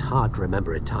long, it's hard to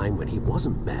remember a time when he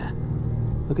wasn't mayor.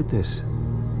 Look at this.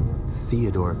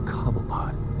 Theodore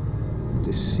Cobblepot.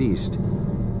 Deceased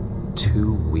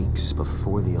 2 weeks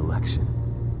before the election.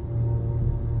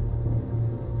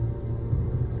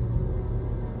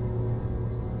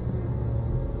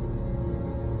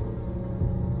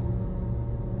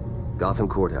 Gotham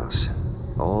Courthouse.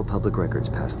 All public records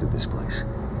pass through this place.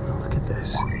 Now look at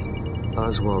this.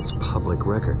 Oswald's public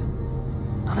record.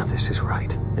 None of this is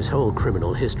right. His whole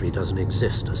criminal history doesn't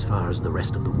exist as far as the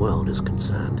rest of the world is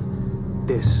concerned.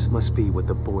 This must be what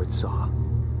the board saw.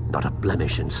 Not a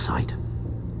blemish in sight.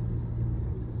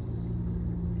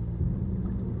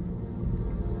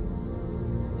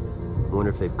 I wonder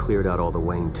if they've cleared out all the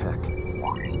Wayne tech.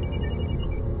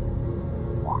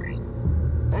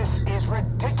 This is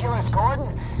ridiculous,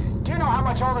 Gordon. Do you know how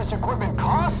much all this equipment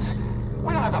costs?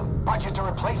 We don't have the budget to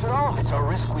replace it all. It's a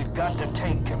risk we've got to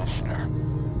take, Commissioner.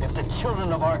 If the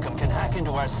children of Arkham can hack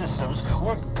into our systems,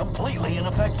 we're completely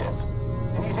ineffective.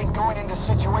 And you think going into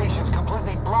situations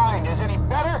completely blind is any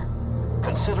better?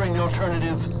 Considering the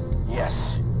alternative,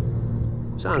 yes.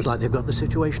 Sounds like they've got the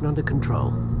situation under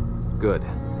control. Good.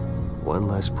 One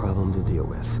less problem to deal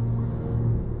with.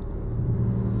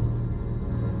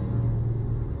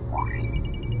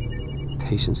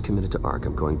 Patients committed to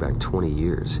Arkham going back 20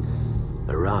 years.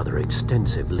 A rather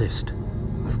extensive list.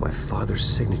 With my father's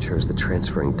signature as the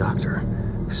transferring doctor.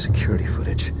 Security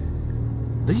footage.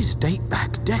 These date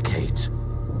back decades.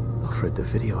 Over at the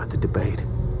video at the debate.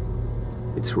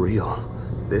 It's real.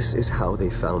 This is how they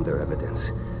found their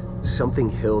evidence. Something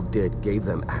Hill did gave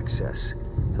them access.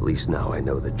 At least now I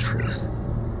know the truth.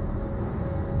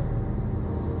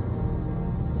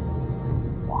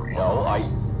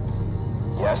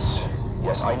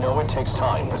 Yes, I know it takes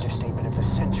time, but... Understatement of the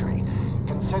century,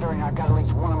 considering I've got at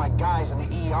least one of my guys in the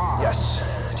ER. Yes,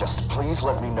 just please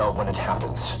let me know when it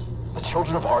happens. The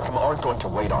children of Arkham aren't going to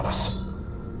wait on us.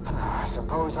 I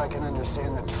suppose I can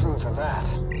understand the truth of that.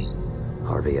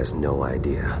 Harvey has no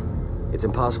idea. It's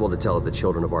impossible to tell if the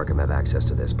children of Arkham have access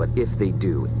to this, but if they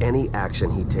do, any action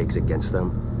he takes against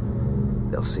them,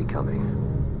 they'll see coming.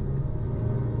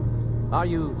 Are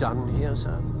you done here,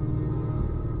 sir?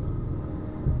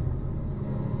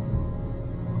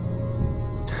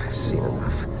 I've seen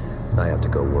enough. I have to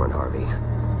go warn Harvey.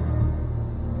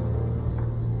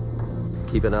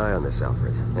 Keep an eye on this,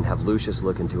 Alfred, and have Lucius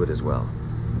look into it as well.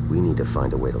 We need to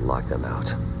find a way to lock them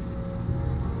out.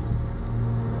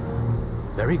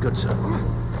 Very good, sir.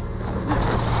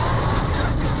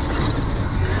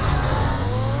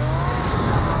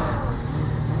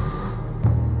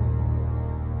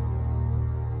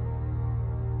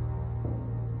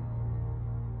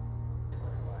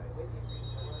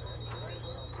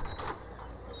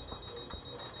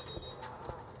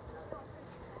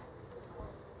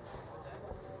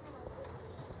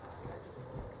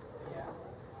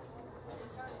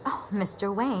 Oh,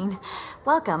 Mr. Wayne,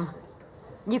 welcome.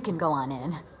 You can go on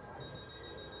in.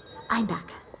 I'm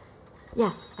back.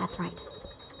 Yes, that's right.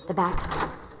 The back.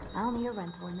 I'll need a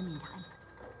rental in the meantime.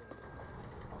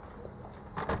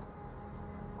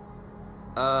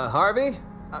 Harvey?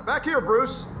 Back here,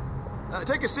 Bruce.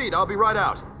 Take a seat, I'll be right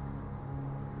out.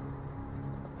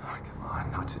 Oh, come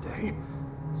on, not today.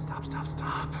 Stop.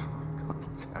 God,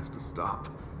 it has to stop.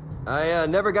 I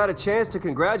never got a chance to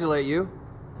congratulate you.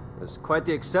 It was quite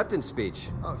the acceptance speech.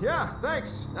 Oh, yeah,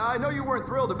 thanks. I know you weren't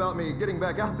thrilled about me getting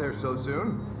back out there so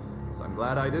soon. So I'm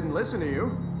glad I didn't listen to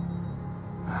you.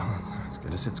 Well, it's as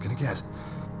good as it's gonna get.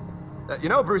 You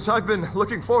know, Bruce, I've been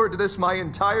looking forward to this my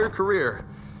entire career.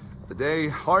 The day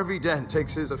Harvey Dent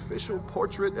takes his official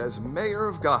portrait as mayor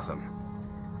of Gotham.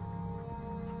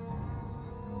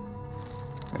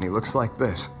 And he looks like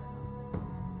this.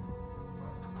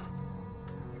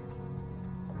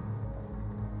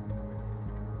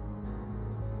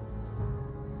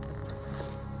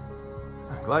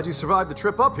 I'm glad you survived the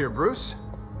trip up here, Bruce.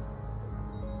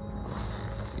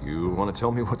 You want to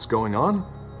tell me what's going on?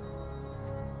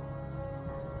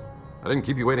 I didn't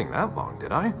keep you waiting that long,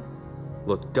 did I?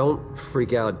 Look, don't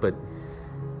freak out, but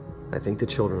I think the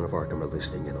children of Arkham are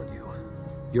listening in on you.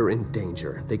 You're in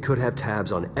danger. They could have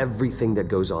tabs on everything that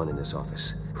goes on in this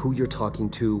office. Who you're talking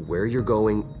to, where you're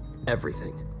going,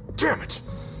 everything. Damn it!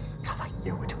 God, I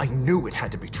knew it. I knew it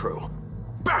had to be true.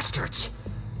 Bastards!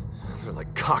 They're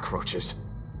like cockroaches.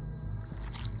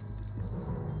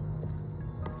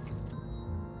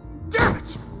 Damn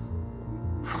it!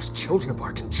 Those children of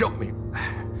Arkham jumped me.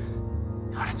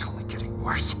 God, it's only getting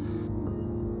worse.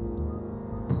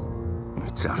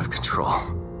 It's out of control.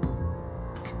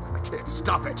 I can't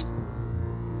stop it.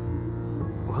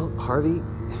 Well, Harvey,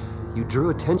 you drew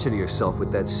attention to yourself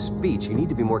with that speech. You need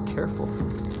to be more careful.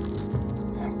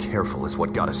 Careful is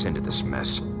what got us into this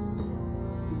mess.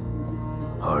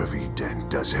 Harvey Dent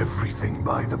does everything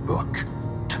by the book,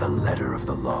 to the letter of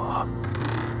the law.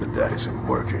 But that isn't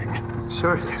working.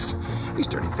 Sure it is. He's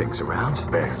turning things around.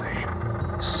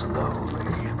 Barely. Slowly.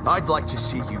 I'd like to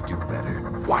see you do better.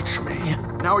 Watch me.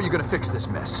 How are you gonna fix this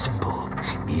mess? Simple.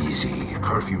 Easy.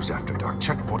 Curfews after dark.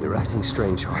 Checkpoint. You're acting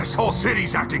strange, Harvey. This whole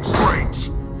city's acting strange!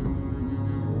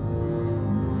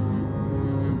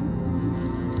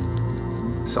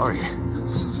 Sorry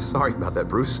about that,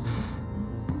 Bruce.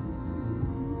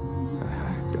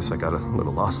 I guess I got a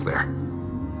little lost there.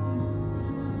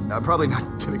 I'm probably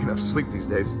not getting enough sleep these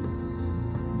days.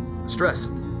 Stress.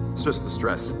 It's just the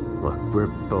stress. Look, we're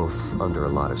both under a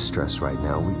lot of stress right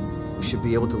now. We should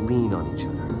be able to lean on each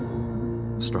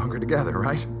other. Stronger together,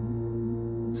 right?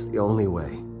 It's the only way.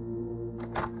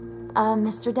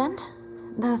 Mr. Dent?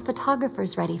 The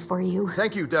photographer's ready for you.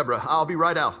 Thank you, Deborah. I'll be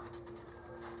right out.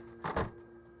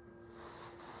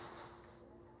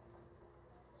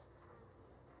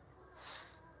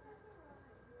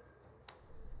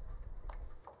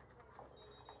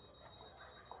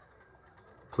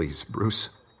 Please, Bruce.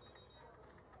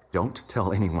 Don't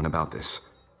tell anyone about this.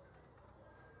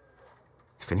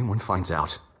 If anyone finds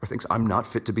out or thinks I'm not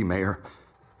fit to be mayor,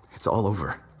 it's all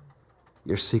over.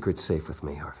 Your secret's safe with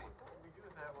me, Harvey.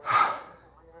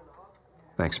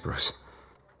 Thanks, Bruce.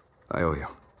 I owe you.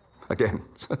 Again.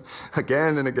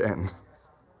 Again and again.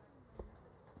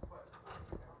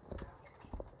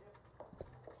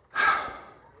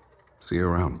 It's See you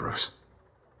around, Bruce.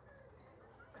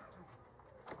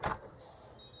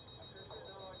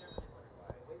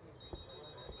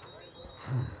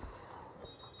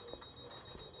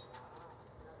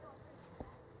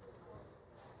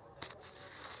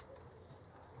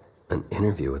 An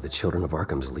interview with the Children of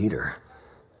Arkham's leader.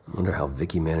 Wonder how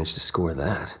Vicky managed to score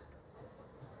that.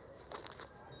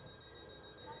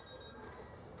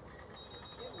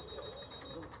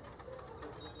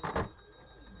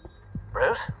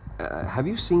 Bruce? Have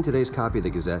you seen today's copy of the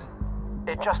Gazette?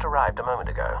 It just arrived a moment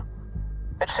ago.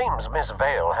 It seems Miss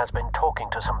Vale has been talking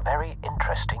to some very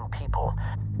interesting people.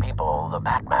 People the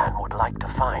Batman would like to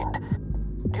find.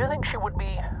 Do you think she would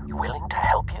be willing to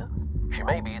help you? She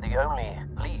may be the only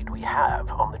lead we have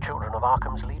on the Children of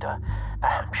Arkham's leader.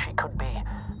 Perhaps she could be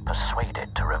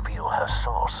persuaded to reveal her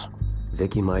source.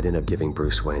 Vicky might end up giving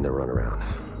Bruce Wayne the runaround.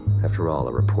 After all,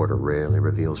 a reporter rarely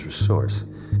reveals her source.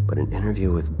 But an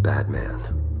interview with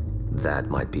Batman, that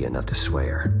might be enough to sway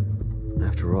her.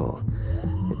 After all,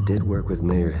 it did work with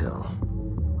Mayor Hill.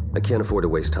 I can't afford to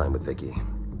waste time with Vicky.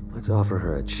 Let's offer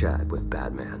her a chat with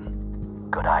Batman.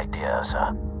 Good idea,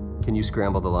 sir. Can you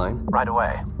scramble the line? Right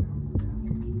away.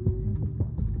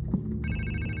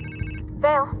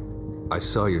 Vale? I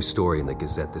saw your story in the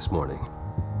Gazette this morning.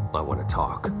 I want to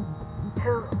talk.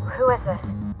 Who is this?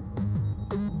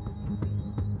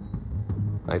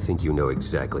 I think you know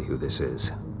exactly who this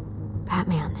is.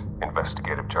 Batman.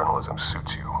 Investigative journalism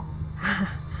suits you.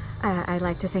 I'd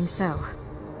like to think so.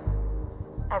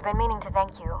 I've been meaning to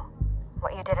thank you.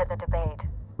 What you did at the debate.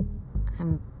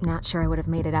 I'm not sure I would have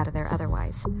made it out of there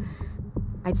otherwise.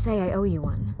 I'd say I owe you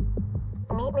one.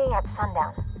 Meet me at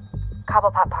sundown.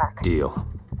 Cobblepot Park. Deal.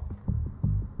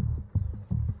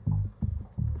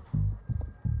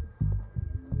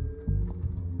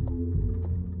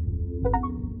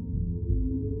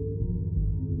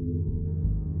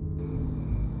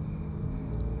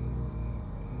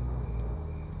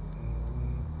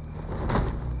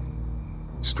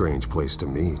 Strange place to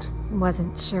meet.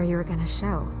 Wasn't sure you were gonna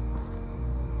show.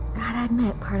 Gotta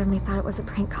admit, part of me thought it was a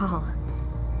prank call.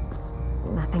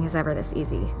 Nothing is ever this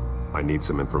easy. I need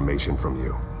some information from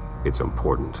you. It's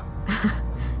important.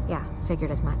 Yeah, figured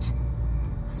as much.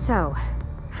 So,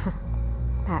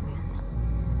 Batman.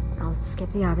 I'll skip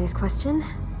the obvious question.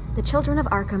 The Children of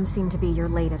Arkham seem to be your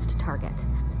latest target.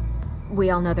 We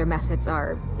all know their methods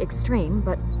are extreme,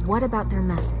 but what about their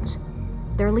message?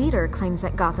 Their leader claims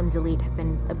that Gotham's elite have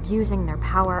been abusing their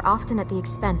power, often at the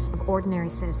expense of ordinary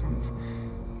citizens.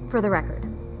 For the record,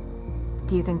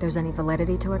 do you think there's any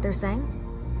validity to what they're saying?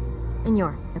 In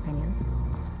your opinion?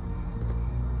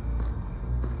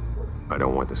 I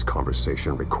don't want this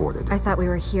conversation recorded. I thought we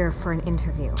were here for an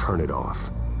interview. Turn it off.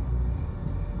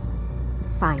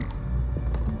 Fine.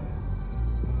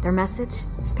 Their message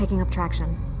is picking up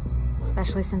traction,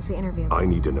 especially since the interview. I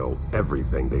need to know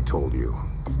everything they told you.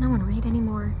 Does no one read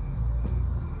anymore?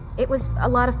 It was a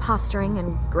lot of posturing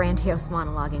and grandiose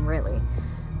monologuing, really.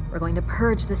 We're going to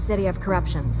purge the city of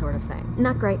corruption, sort of thing.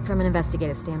 Not great from an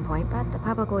investigative standpoint, but the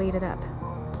public will eat it up.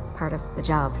 Part of the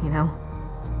job, you know?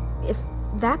 If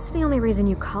that's the only reason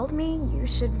you called me, you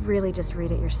should really just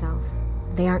read it yourself.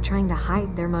 They aren't trying to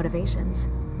hide their motivations.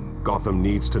 Gotham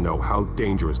needs to know how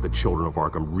dangerous the Children of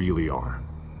Arkham really are.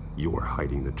 You're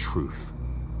hiding the truth.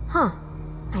 Huh.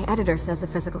 My editor says the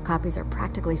physical copies are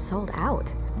practically sold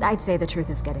out. I'd say the truth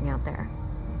is getting out there.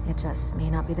 It just may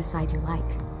not be the side you like.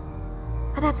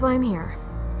 But that's why I'm here.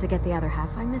 To get the other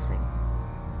half I'm missing.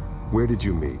 Where did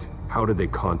you meet? How did they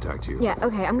contact you? Yeah,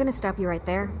 okay, I'm gonna stop you right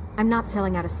there. I'm not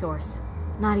selling out a source.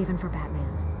 Not even for Batman.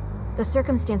 The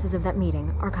circumstances of that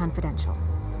meeting are confidential.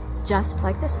 Just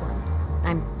like this one.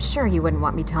 I'm sure you wouldn't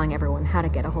want me telling everyone how to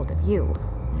get a hold of you.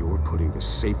 You're putting the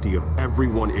safety of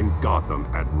everyone in Gotham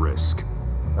at risk.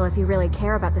 Well, if you really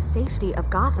care about the safety of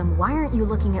Gotham, why aren't you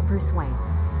looking at Bruce Wayne?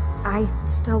 I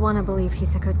still want to believe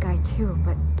he's a good guy too,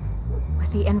 but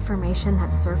with the information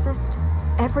that surfaced,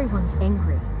 everyone's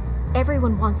angry.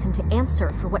 Everyone wants him to answer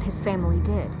for what his family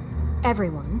did.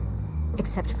 Everyone,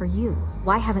 except for you.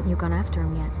 Why haven't you gone after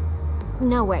him yet?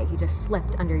 No way he just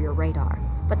slipped under your radar.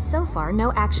 But so far,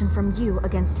 no action from you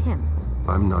against him.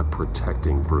 I'm not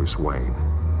protecting Bruce Wayne.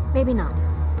 Maybe not.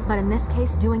 But in this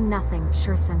case, doing nothing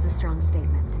sure sends a strong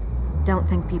statement. Don't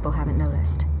think people haven't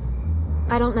noticed.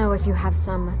 I don't know if you have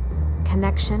some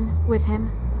connection with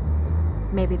him.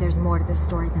 Maybe there's more to this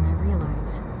story than I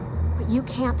realize. But you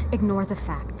can't ignore the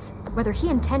facts. Whether he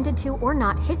intended to or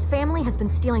not, his family has been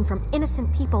stealing from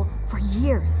innocent people for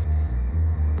years.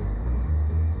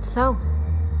 So,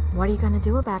 what are you gonna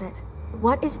do about it?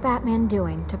 What is Batman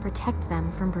doing to protect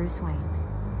them from Bruce Wayne?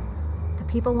 The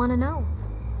people want to know.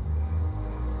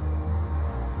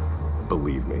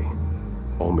 Believe me,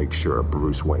 I'll make sure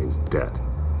Bruce Wayne's debt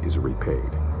is repaid.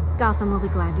 Gotham will be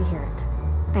glad to hear it.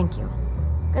 Thank you.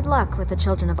 Good luck with the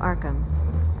Children of Arkham.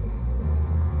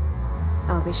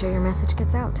 I'll be sure your message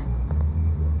gets out.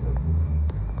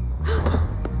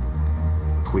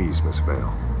 Please, Miss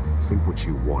Vale, think what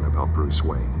you want about Bruce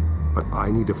Wayne. But I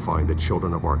need to find the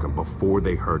Children of Arkham before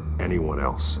they hurt anyone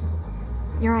else.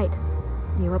 You're right.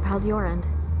 You upheld your end.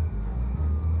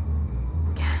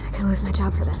 God, I could lose my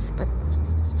job for this, but...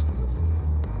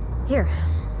 Here.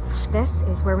 This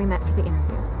is where we met for the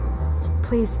interview. Just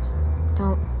please,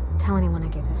 don't tell anyone I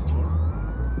gave this to you.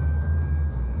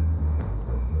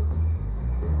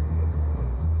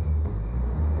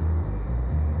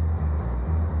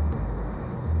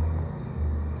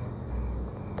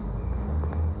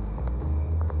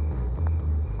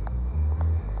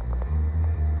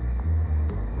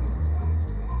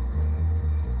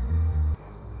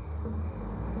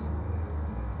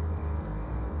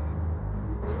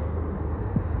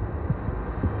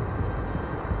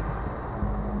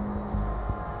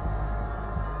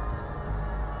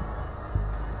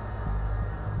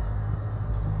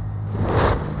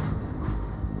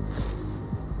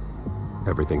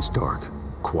 Everything's dark,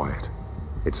 quiet.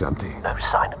 It's empty. No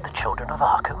sign of the Children of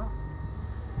Arkham?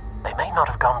 They may not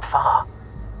have gone far.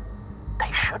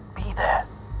 They should be there.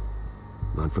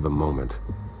 Not for the moment.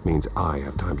 Means I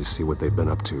have time to see what they've been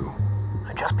up to.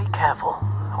 Just be careful.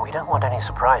 We don't want any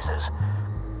surprises.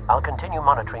 I'll continue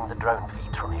monitoring the drone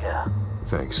feeds from here.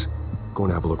 Thanks. Go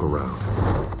and have a look around.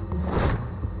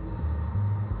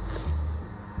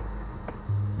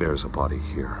 There's a body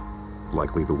here.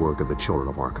 Likely the work of the Children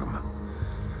of Arkham.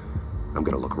 I'm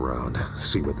gonna look around,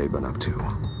 see what they've been up to.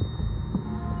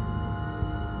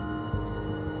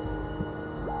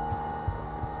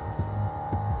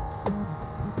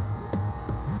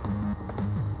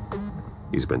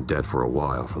 He's been dead for a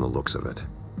while from the looks of it.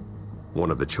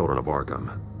 One of the Children of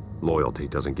Arkham. Loyalty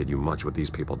doesn't get you much with these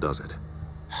people, does it?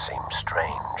 Seems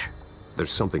strange.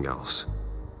 There's something else.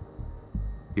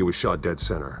 He was shot dead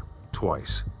center,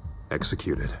 twice,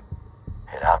 executed.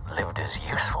 It outlived his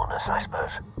usefulness, I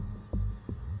suppose.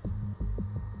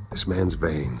 This man's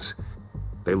veins.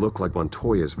 They look like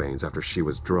Montoya's veins after she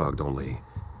was drugged, only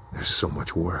they're so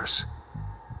much worse.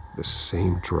 The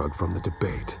same drug from the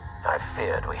debate. I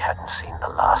feared we hadn't seen the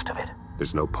last of it.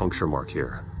 There's no puncture mark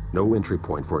here. No entry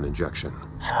point for an injection.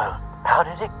 So, how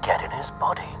did it get in his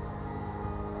body?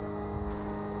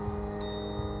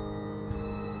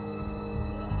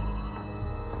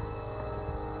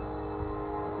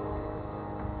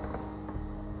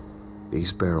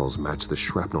 These barrels match the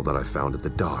shrapnel that I found at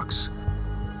the docks.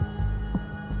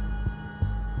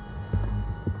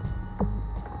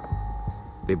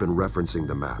 They've been referencing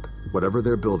the map. Whatever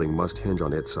they're building must hinge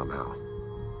on it somehow.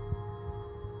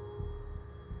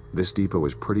 This depot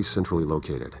is pretty centrally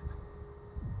located.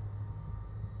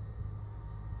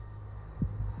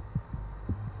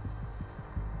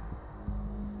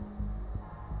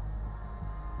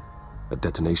 A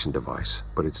detonation device,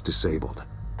 but it's disabled.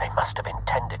 They must have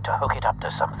intended to hook it up to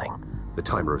something. The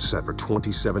timer is set for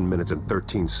 27 minutes and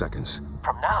 13 seconds.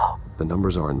 From now? The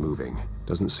numbers aren't moving.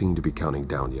 Doesn't seem to be counting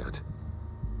down yet.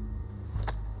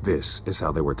 This is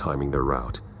how they were timing their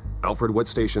route. Alfred, what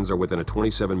stations are within a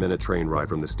 27-minute train ride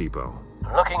from this depot?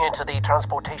 Looking into the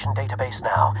transportation database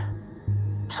now.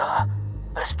 Sir,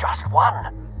 there's just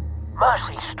one.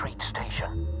 Mercy Street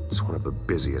Station. It's one of the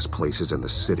busiest places in the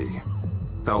city.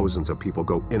 Thousands of people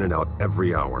go in and out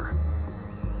every hour.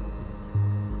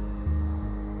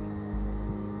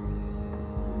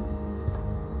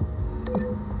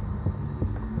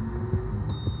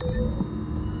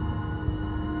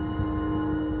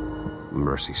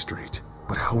 Mercy Street.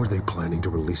 But how are they planning to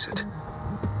release it?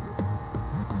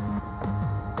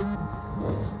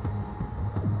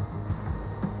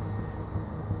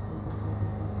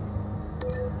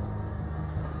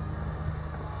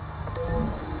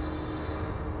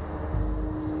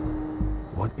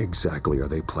 What exactly are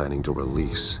they planning to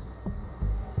release?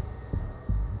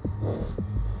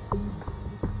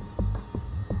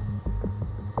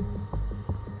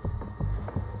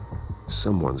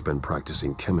 Someone's been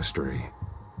practicing chemistry.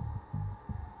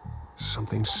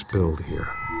 Something spilled here.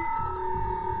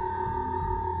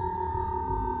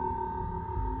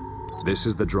 This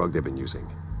is the drug they've been using.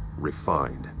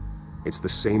 Refined. It's the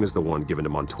same as the one given to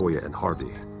Montoya and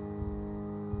Harvey.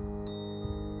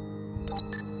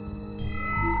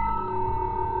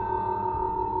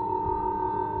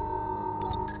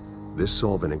 This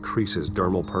solvent increases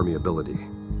dermal permeability.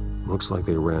 Looks like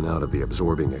they ran out of the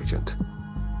absorbing agent.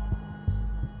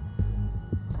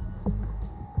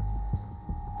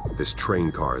 This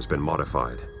train car has been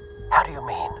modified. How do you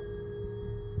mean?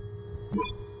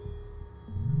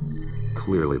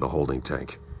 Clearly the holding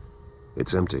tank.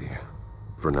 It's empty.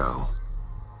 For now.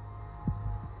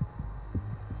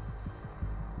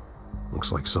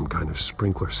 Looks like some kind of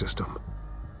sprinkler system.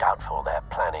 Doubtful they're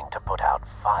planning to put out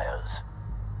fires.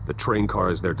 The train car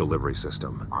is their delivery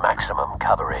system. Maximum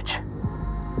coverage.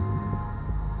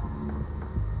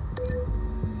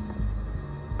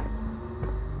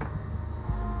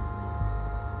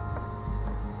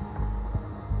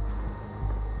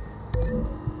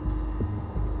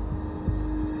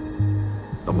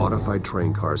 The modified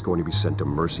train car is going to be sent to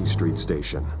Mercy Street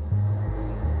Station.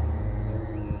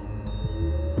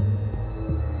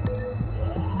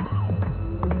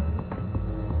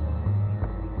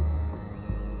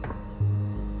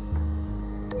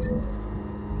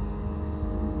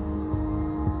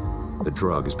 The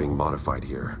drug is being modified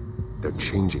here. They're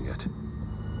changing it.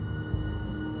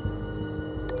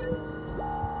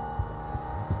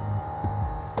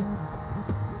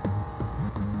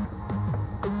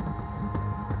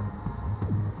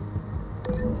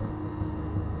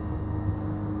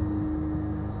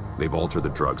 They've altered the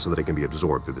drug so that it can be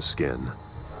absorbed through the skin.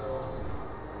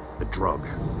 The drug.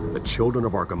 The children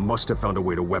of Arkham must have found a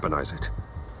way to weaponize it.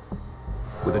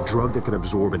 With a drug that can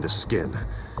absorb into skin,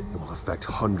 it will affect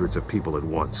hundreds of people at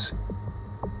once.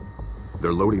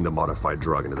 They're loading the modified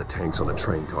drug into the tanks on the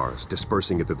train cars,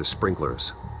 dispersing it through the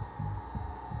sprinklers.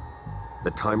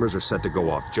 The timers are set to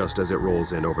go off just as it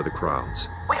rolls in over the crowds.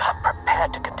 We aren't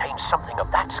prepared to contain something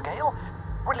of that scale.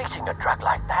 Releasing a drug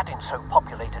like that in so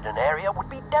populated an area would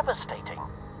be devastating.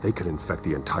 They could infect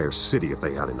the entire city if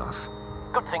they had enough.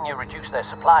 Good thing you reduced their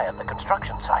supply at the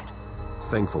construction site.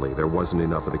 Thankfully, there wasn't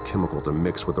enough of the chemical to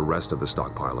mix with the rest of the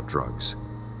stockpile of drugs.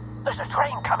 There's a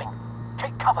train coming.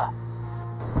 Take cover.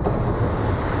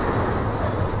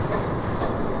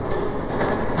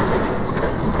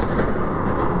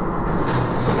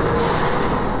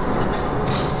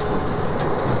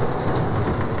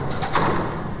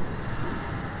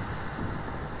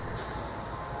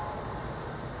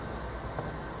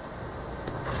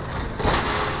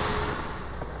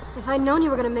 If I'd known you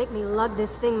were gonna make me lug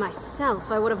this thing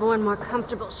myself, I would have worn more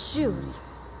comfortable shoes.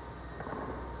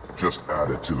 Just add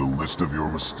it to the list of your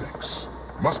mistakes.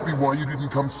 Must be why you didn't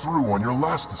come through on your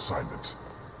last assignment.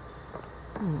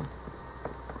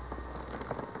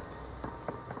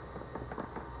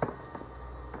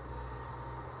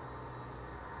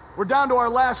 We're down to our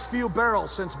last few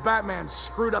barrels since Batman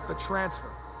screwed up the transfer.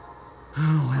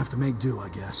 We'll have to make do, I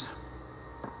guess.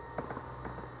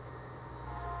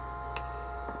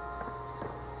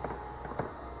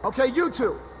 Okay, you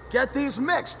two, get these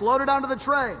mixed, loaded onto the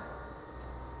train.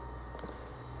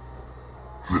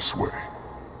 This way.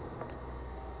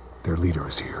 Their leader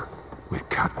is here, with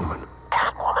Catwoman.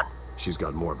 Catwoman? She's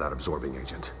got more of that absorbing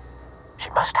agent. She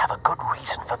must have a good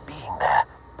reason for being there.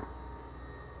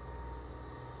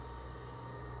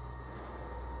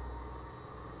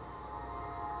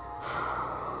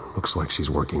 Looks like she's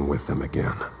working with them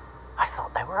again. I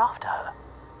thought they were after her.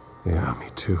 Yeah, me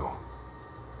too.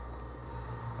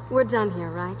 We're done here,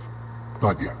 right?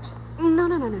 Not yet. No.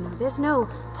 There's no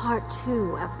part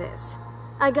 2 of this.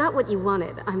 I got what you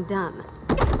wanted. I'm done.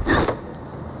 You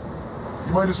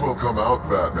might as well come out,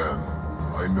 Batman.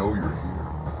 I know you're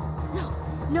here.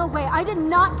 No way. I did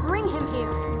not bring him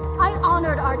here. I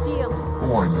honored our deal.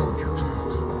 Oh, I know you did.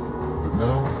 But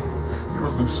now, you're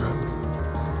a loose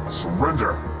end.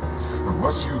 Surrender.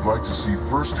 Unless you'd like to see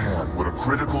firsthand what a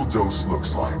critical dose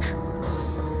looks like.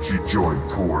 She joined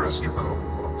poor Esther Coe.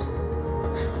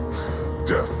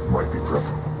 Death might be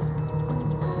preferable.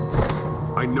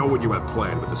 I know what you have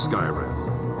planned with the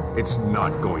Skyrim. It's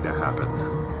not going to happen.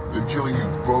 Then killing you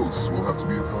both will have to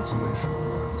be a consolation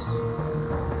prize.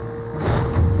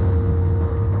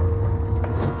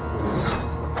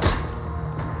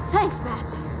 Thanks,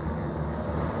 Bats.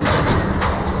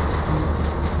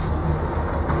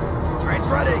 Train's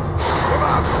ready. Come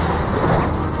on.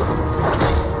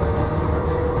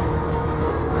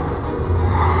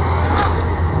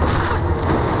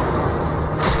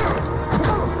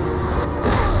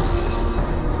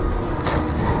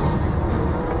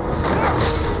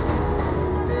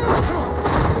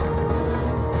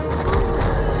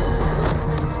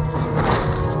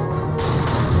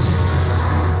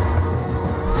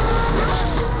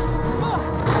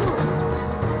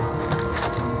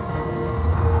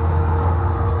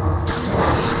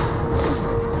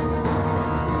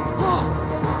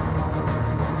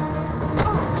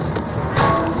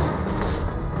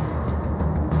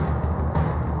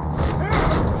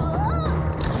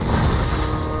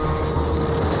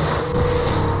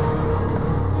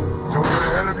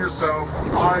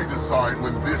 I decide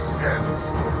when this ends.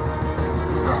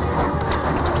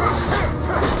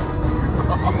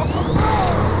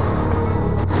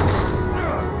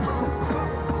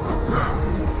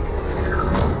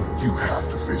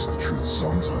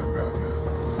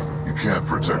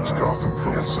 protect Gotham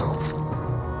from itself.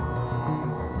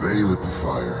 They lit the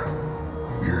fire.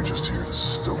 We're just here to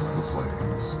stoke the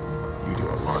flames. You do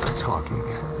a lot of talking.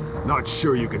 Not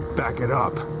sure you can back it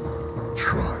up.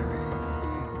 Try me.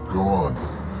 Go on.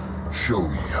 Show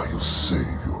me how you'll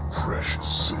save your precious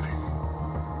city.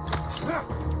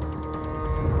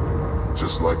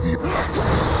 Just like the...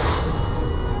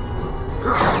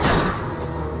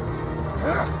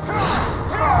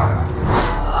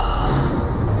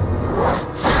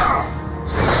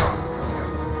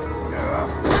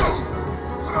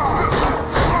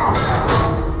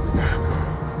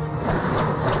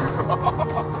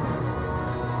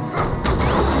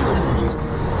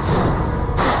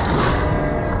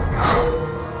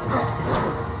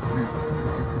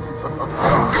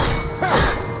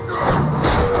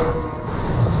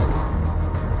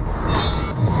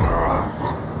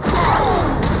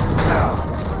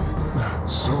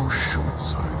 So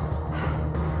short-sighted.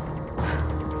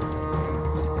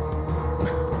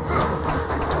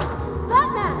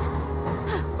 Batman!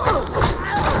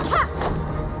 Catch!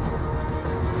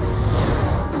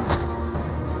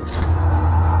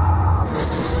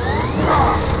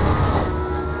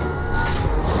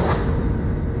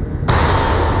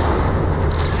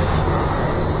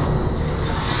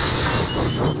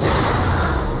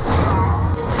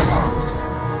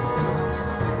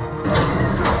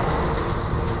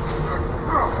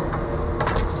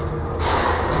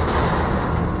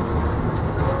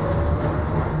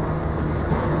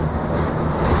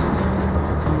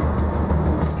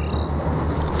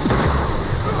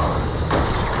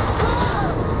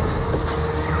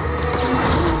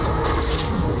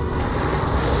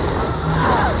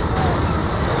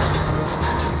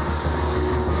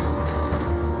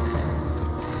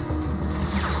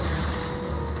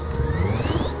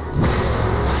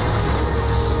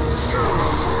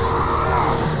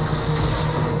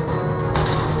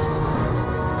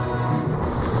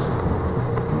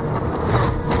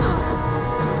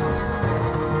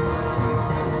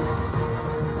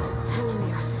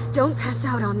 Don't pass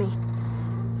out on me.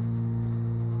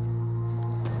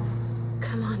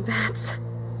 Come on, Bats.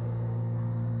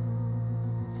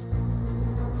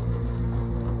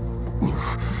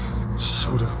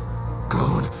 Should have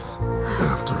gone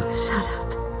after... Shut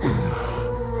up.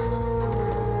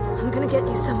 I'm gonna get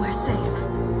you somewhere safe.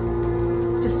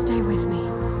 Just stay with me.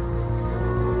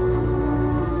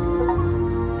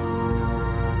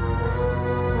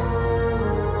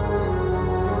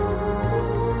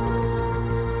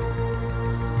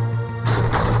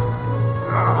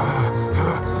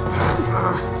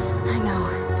 I know.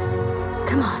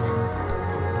 Come on.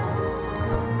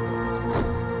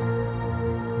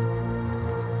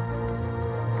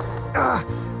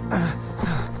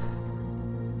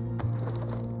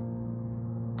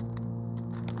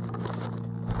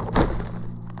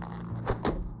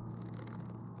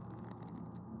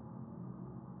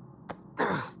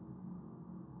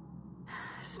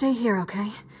 Stay here, okay?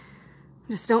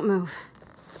 Just don't move.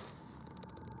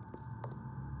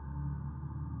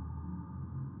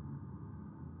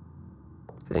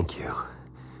 Thank you,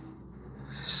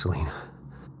 Selina.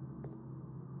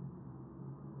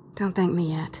 Don't thank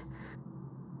me yet.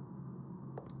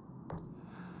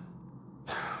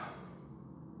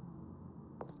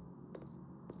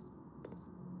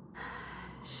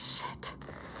 Shit.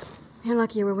 You're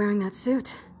lucky you were wearing that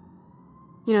suit.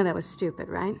 You know that was stupid,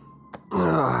 right?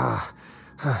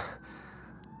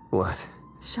 What?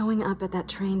 Showing up at that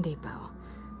train depot.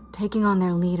 Taking on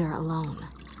their leader alone.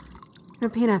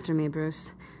 Repeat after me,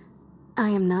 Bruce. I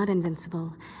am not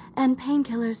invincible, and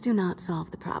painkillers do not solve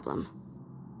the problem.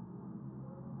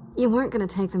 You weren't gonna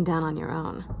take them down on your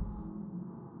own.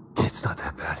 It's not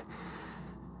that bad.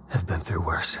 I've been through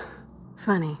worse.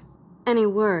 Funny. Any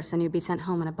worse and you'd be sent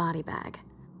home in a body bag.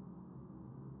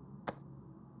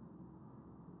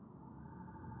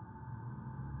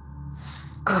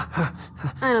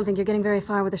 I don't think you're getting very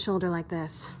far with a shoulder like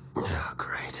this. Oh,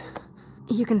 great.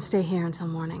 You can stay here until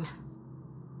morning.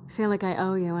 Feel like I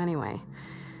owe you anyway.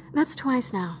 That's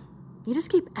twice now. You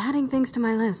just keep adding things to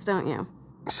my list, don't you?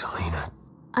 Selina.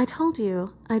 I told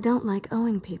you I don't like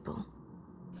owing people.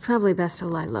 Probably best to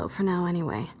lie low for now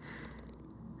anyway.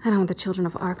 I don't want the children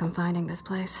of Arkham finding this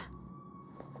place.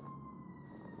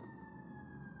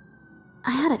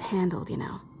 I had it handled, you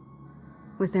know.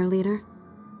 With their leader.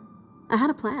 I had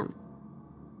a plan.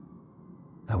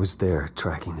 I was there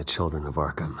tracking the children of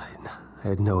Arkham. I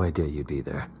had no idea you'd be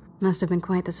there. Must have been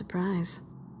quite the surprise.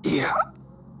 Yeah,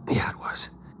 it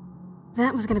was.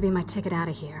 That was gonna be my ticket out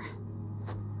of here.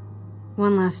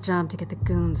 One last job to get the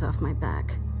goons off my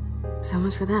back. So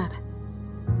much for that.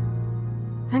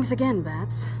 Thanks again,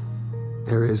 Bats.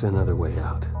 There is another way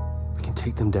out. We can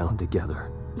take them down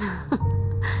together.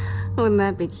 Wouldn't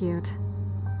that be cute?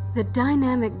 The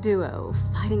dynamic duo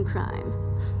fighting crime.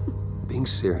 Being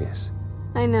serious.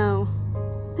 I know.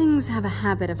 Things have a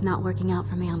habit of not working out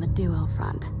for me on the duo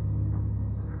front.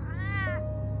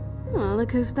 Oh,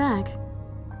 look who's back.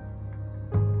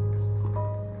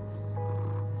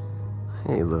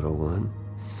 Hey, little one.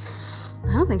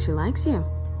 I don't think she likes you.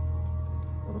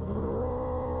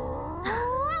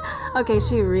 Okay,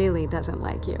 she really doesn't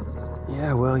like you.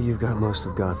 Yeah, well, you've got most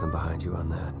of Gotham behind you on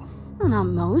that. Well, not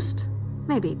most.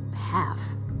 Maybe half.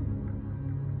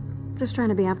 Just trying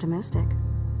to be optimistic.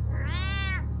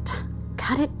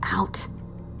 Cut it out.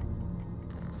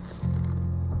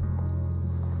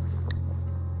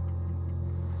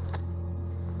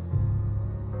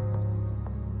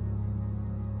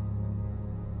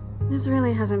 This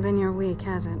really hasn't been your week,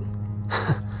 has it?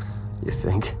 You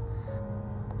think?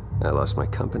 I lost my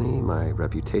company, my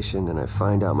reputation, and I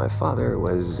find out my father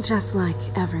was... Just like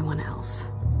everyone else.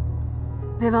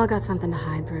 They've all got something to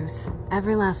hide, Bruce.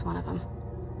 Every last one of them.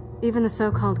 Even the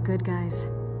so-called good guys.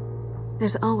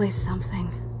 There's always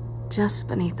something, just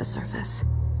beneath the surface.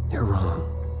 You're wrong.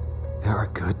 There are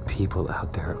good people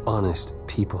out there, honest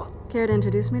people. Care to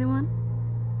introduce me to one?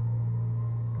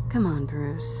 Come on,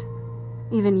 Bruce.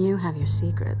 Even you have your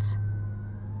secrets.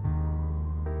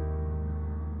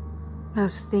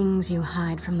 Those things you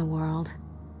hide from the world,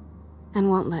 and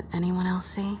won't let anyone else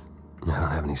see. I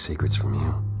don't have any secrets from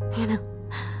you. You know,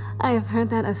 I have heard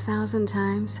that 1,000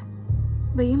 times,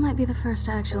 but you might be the first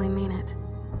to actually mean it.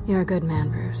 You're a good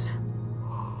man, Bruce.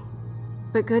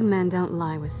 But good men don't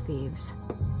lie with thieves.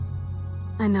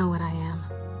 I know what I am.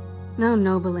 No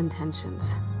noble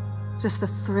intentions. Just the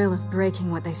thrill of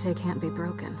breaking what they say can't be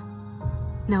broken.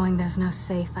 Knowing there's no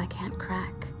safe I can't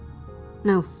crack.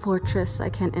 No fortress I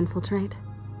can't infiltrate.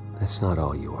 That's not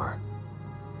all you are.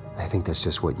 I think that's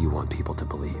just what you want people to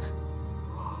believe.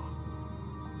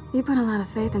 You put a lot of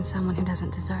faith in someone who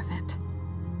doesn't deserve it.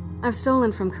 I've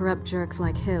stolen from corrupt jerks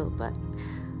like Hill, but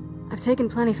I've taken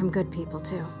plenty from good people,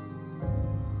 too.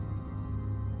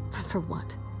 For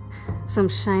what? Some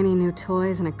shiny new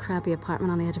toys in a crappy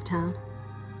apartment on the edge of town?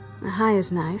 The high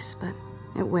is nice, but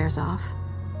it wears off.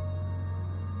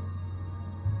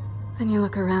 Then you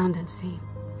look around and see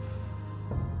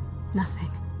nothing.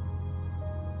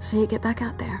 So you get back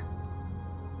out there.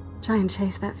 Try and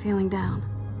chase that feeling down.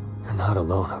 You're not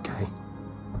alone, okay?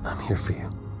 I'm here for you.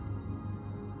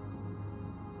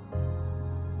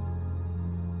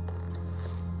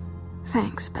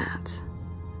 Thanks, Bats.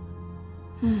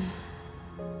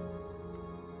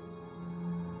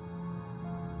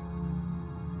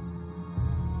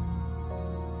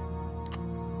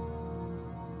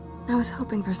 I was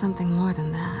hoping for something more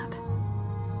than that.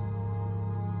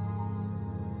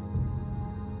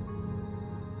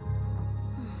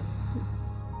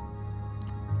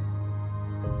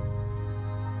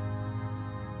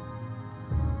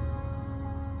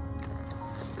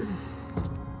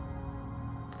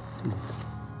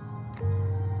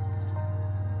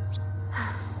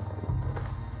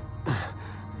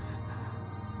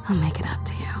 I'll make it up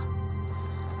to you.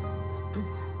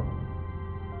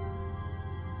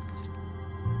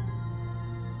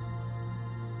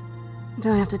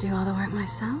 Do I have to do all the work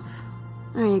myself?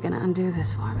 Or are you gonna undo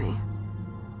this for me?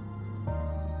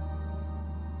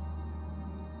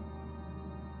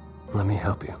 Let me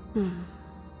help you.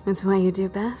 It's what you do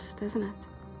best, isn't it?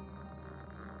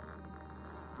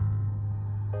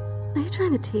 Are you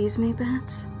trying to tease me,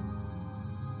 Bats?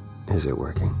 Is it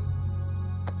working?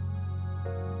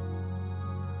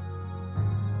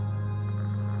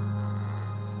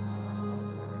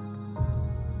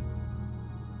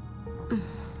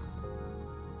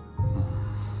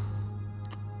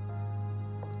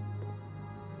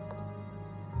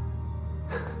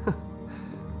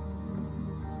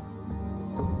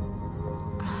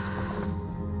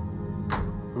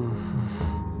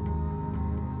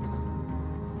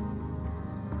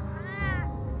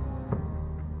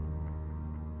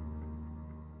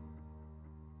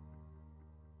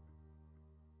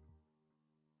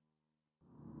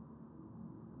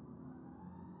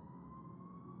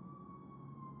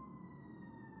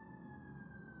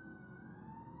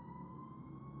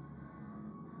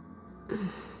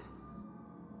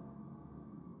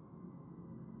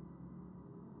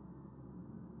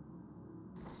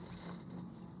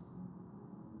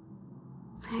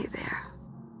 Hey there.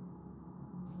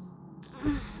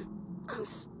 I'm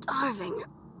starving.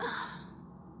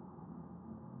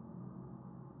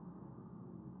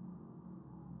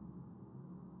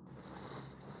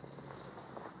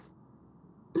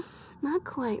 Not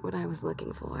quite what I was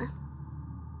looking for.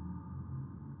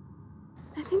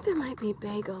 think there might be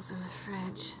bagels in the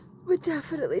fridge. Would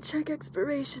definitely check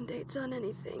expiration dates on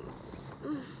anything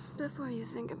before you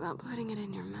think about putting it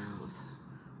in your mouth.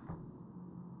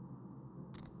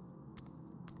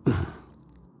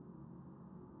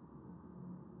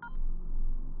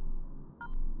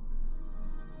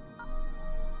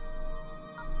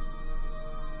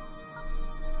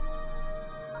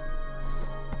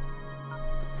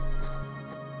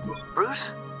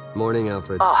 Bruce? Morning,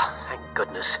 Alfred. Oh, thank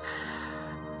goodness.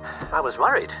 I was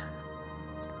worried.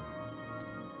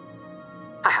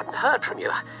 I hadn't heard from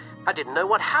you. I didn't know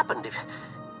what happened if...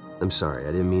 I'm sorry,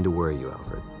 I didn't mean to worry you,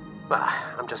 Alfred. Well,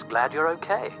 I'm just glad you're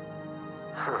okay.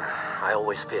 I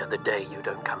always fear the day you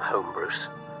don't come home, Bruce.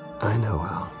 I know,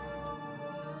 Al.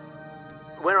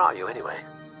 Where are you, anyway?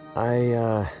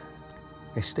 I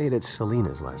stayed at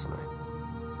Selena's last night.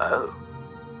 Oh.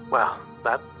 Well,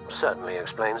 that certainly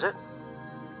explains it.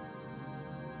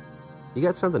 You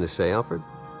got something to say, Alfred?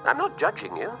 I'm not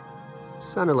judging you.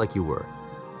 Sounded like you were.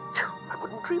 I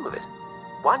wouldn't dream of it.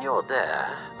 While you're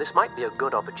there, this might be a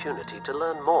good opportunity to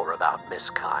learn more about Miss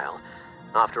Kyle.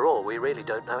 After all, we really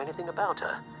don't know anything about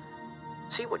her.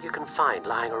 See what you can find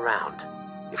lying around,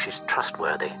 if she's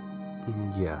trustworthy.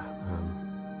 Yeah,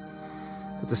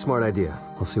 that's a smart idea.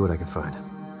 I'll see what I can find.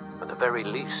 At the very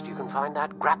least, you can find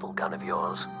that grapple gun of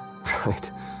yours.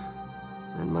 Right.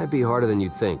 That might be harder than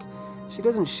you'd think. She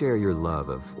doesn't share your love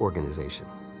of organization.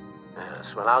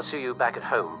 Yes, well, I'll see you back at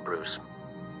home, Bruce.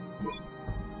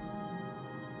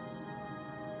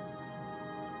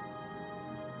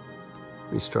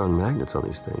 Pretty strong magnets on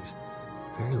these things.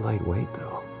 Very lightweight,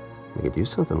 though. They could use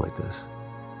something like this.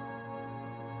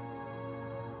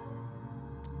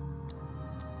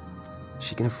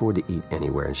 She can afford to eat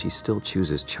anywhere, and she still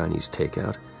chooses Chinese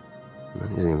takeout. And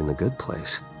that isn't even the good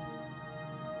place.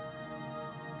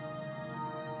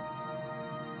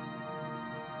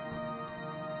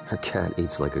 Her cat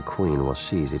eats like a queen while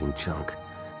she's eating junk.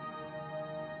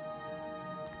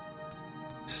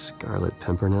 Scarlet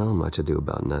Pimpernel, much ado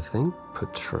about nothing.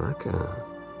 Petrarca.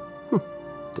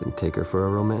 Didn't take her for a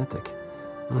romantic.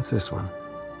 What's this one?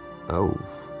 Oh,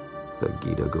 the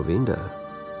Gita Govinda.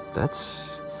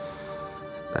 That's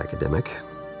academic.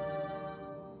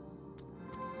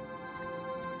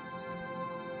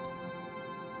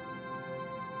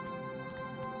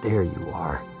 There you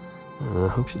are. I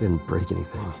hope she didn't break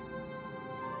anything.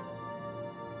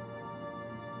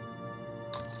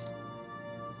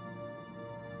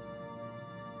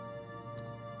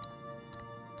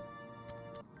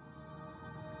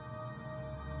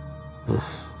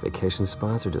 Vacation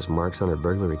spots are just marks on her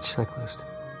burglary checklist.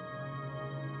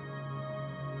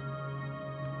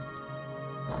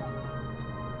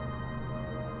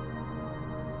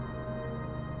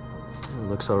 It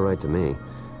looks all right to me.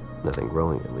 Nothing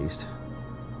growing, at least.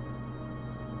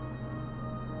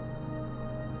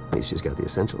 At least she's got the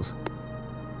essentials.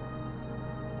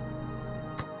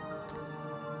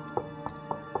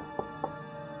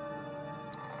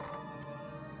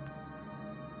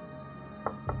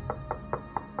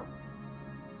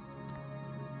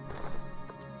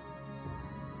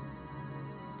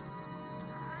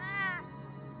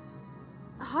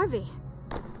 Harvey.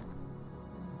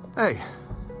 Hey,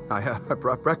 I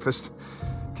brought breakfast.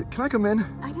 Can I come in?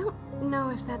 I don't know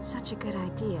if that's such a good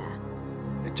idea.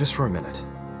 Just for a minute.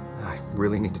 I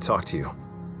really need to talk to you.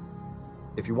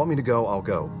 If you want me to go, I'll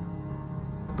go.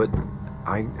 But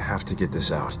I have to get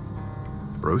this out.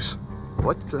 Bruce?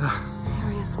 What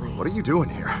Seriously. What are you doing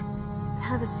here?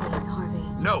 Have a seat, Harvey.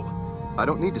 No! I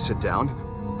don't need to sit down.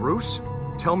 Bruce,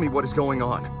 tell me what is going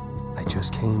on. I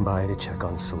just came by to check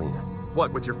on Selena.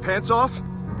 What, with your pants off?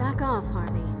 Back off,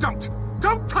 Harvey.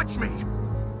 Don't touch me!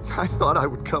 I thought I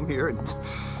would come here and...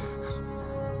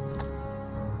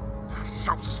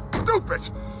 So stupid!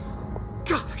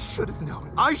 God, I should have known.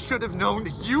 I should have known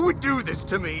that you would do this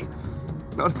to me.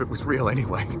 None of it was real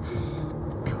anyway.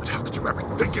 God, how could you ever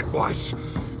think it was?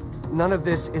 None of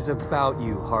this is about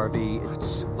you, Harvey.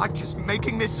 I'm just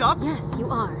making this up? Yes, you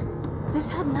are.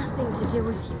 This had nothing to do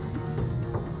with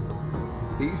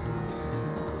you.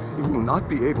 He will not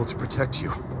be able to protect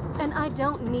you. And I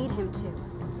don't need him to.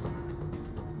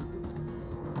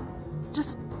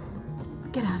 Just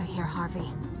get out of here, Harvey.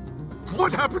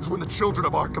 What happens when the children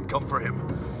of Arkham come for him?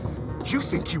 You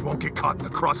think you won't get caught in the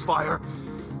crossfire?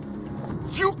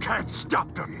 You can't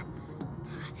stop them.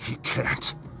 He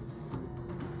can't.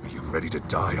 Are you ready to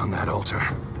die on that altar?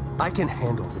 I can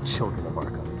handle the children of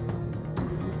Arkham.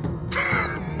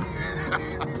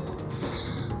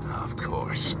 Of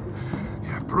course.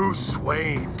 Yeah, Bruce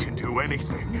Wayne can do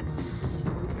anything.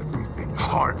 Everything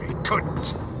Harvey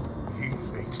couldn't. He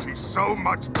thinks he's so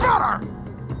much better!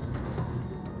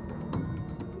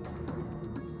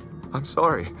 I'm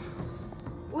sorry.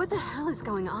 What the hell is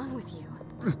going on with you?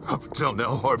 Up until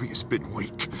now, Harvey has been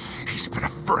weak. He's been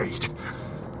afraid.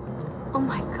 Oh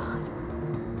my god.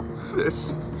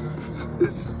 This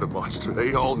is the monster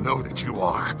they all know that you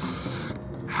are.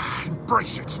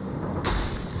 Embrace it.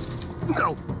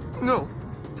 No.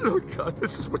 Oh God,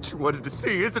 this is what you wanted to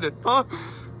see, isn't it, huh?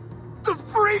 The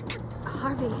freak!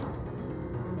 Harvey.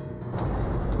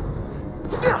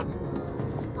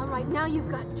 All right, now you've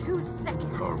got 2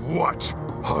 seconds. Or what?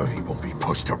 Harvey won't be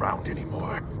pushed around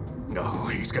anymore. No,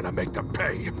 he's gonna make them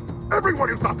pay. Everyone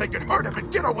who thought they could hurt him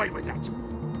and get away with it.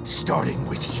 Starting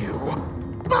with you.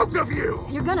 Both of you!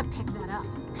 You're gonna pick that up.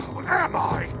 Who am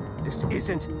I? This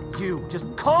isn't you. Just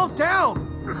calm down!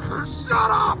 Shut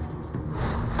up!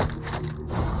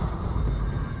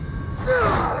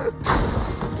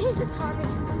 Jesus, Harvey.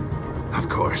 Of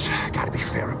course, gotta be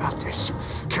fair about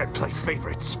this. Can't play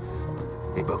favorites.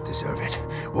 They both deserve it,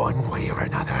 one way or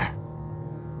another.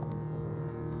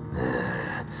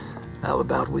 How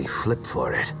about we flip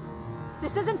for it?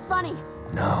 This isn't funny.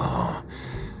 No,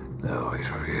 it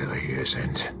really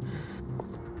isn't.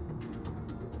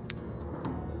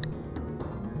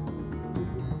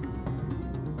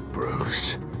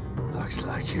 Bruce, looks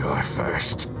like you're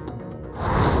first.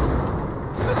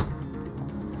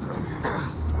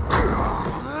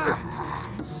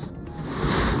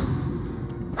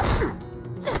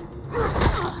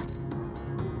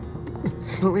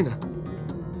 Selena.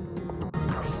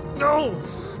 No!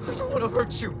 I don't want to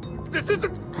hurt you. This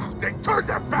isn't... They turned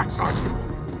their backs on you!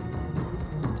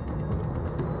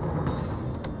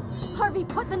 Harvey,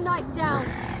 put the knife down.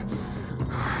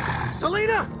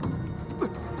 Selena!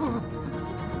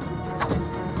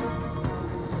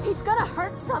 He's gonna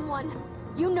hurt someone.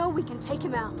 You know we can take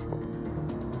him out.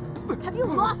 Have you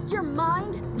lost your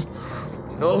mind?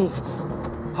 No.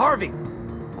 Harvey!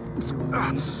 You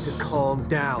need to calm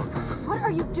down. What are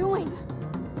you doing?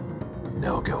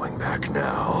 No going back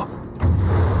now.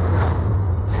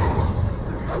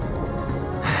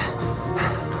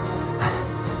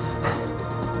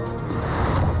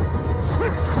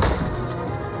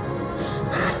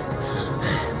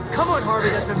 Come on, Harvey,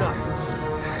 that's enough.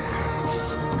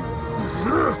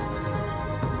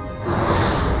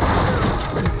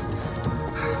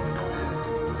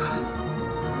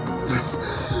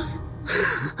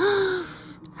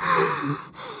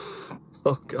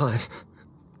 Oh, God.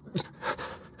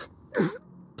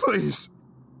 Please.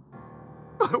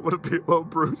 I don't want to be alone,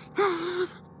 Bruce.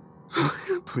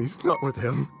 Please, not with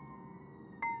him.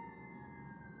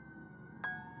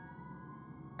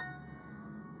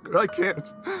 I can't.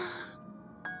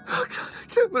 Oh, God, I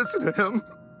can't listen to him.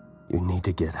 You need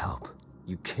to get help.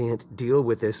 You can't deal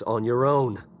with this on your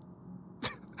own.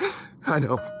 I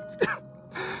know.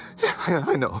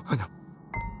 I know.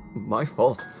 My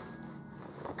fault.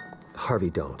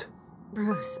 Harvey, don't.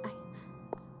 Bruce,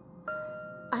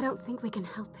 I don't think we can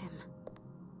help him.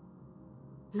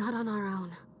 Not on our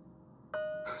own.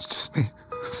 It's just me.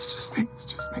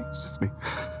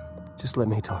 Just let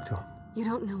me talk to him. You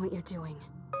don't know what you're doing.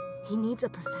 He needs a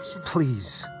professional.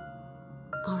 Please.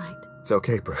 All right. It's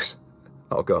okay, Bruce.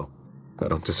 I'll go. I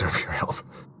don't deserve your help.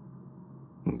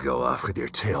 Go off with your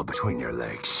tail between your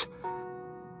legs.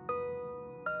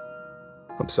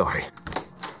 I'm sorry.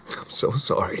 I'm so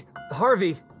sorry.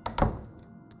 Harvey!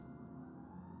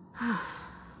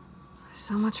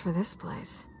 So much for this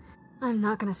place. I'm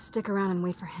not gonna stick around and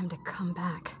wait for him to come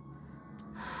back.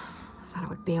 Thought it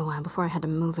would be a while before I had to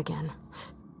move again.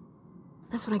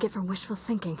 That's what I get for wishful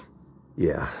thinking.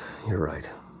 Yeah, you're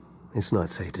right. It's not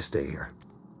safe to stay here.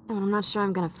 And I'm not sure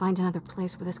I'm gonna find another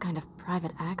place with this kind of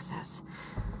private access.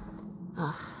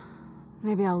 Ugh.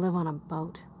 Maybe I'll live on a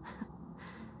boat.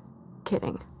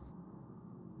 Kidding.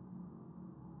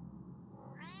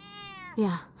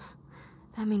 Yeah,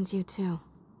 that means you too.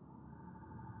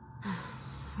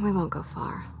 We won't go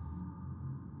far.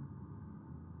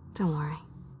 Don't worry.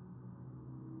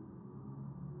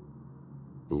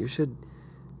 You should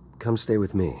come stay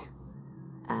with me.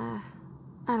 I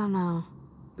don't know.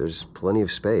 There's plenty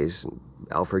of space.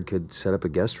 Alfred could set up a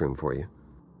guest room for you.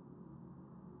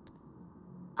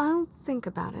 I'll think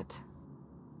about it.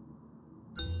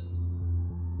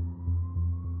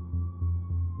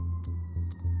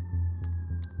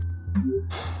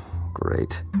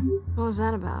 Great. What was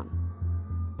that about?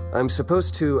 I'm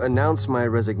supposed to announce my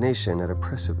resignation at a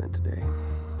press event today.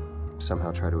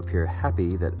 Somehow try to appear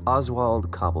happy that Oswald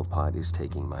Cobblepot is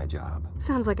taking my job.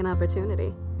 Sounds like an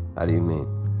opportunity. How do you mean?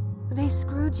 They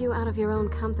screwed you out of your own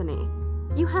company.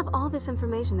 You have all this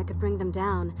information that could bring them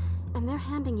down, and they're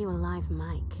handing you a live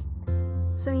mic.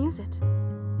 So use it.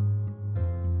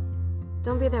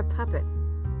 Don't be their puppet.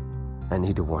 I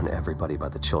need to warn everybody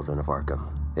about the Children of Arkham.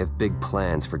 They have big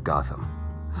plans for Gotham.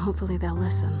 Hopefully they'll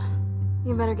listen.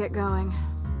 You better get going.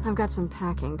 I've got some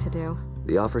packing to do.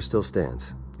 The offer still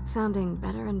stands. Sounding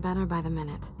better and better by the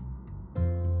minute.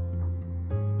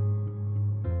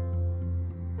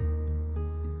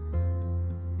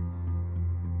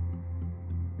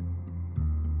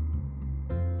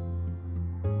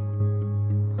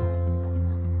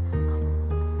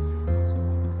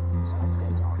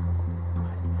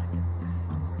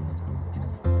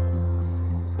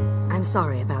 I'm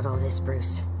sorry about all this,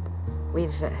 Bruce.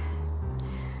 We've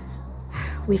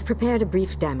prepared a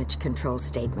brief damage control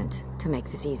statement to make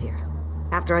this easier.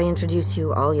 After I introduce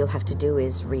you, all you'll have to do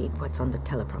is read what's on the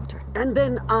teleprompter. And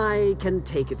then I can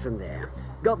take it from there.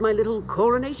 Got my little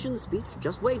coronation speech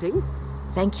just waiting.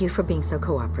 Thank you for being so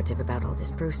cooperative about all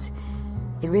this, Bruce.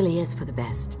 It really is for the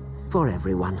best. For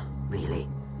everyone, really.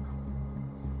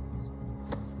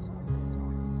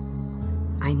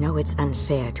 I know it's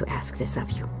unfair to ask this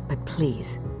of you, but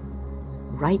please.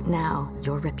 Right now,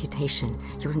 your reputation,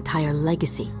 your entire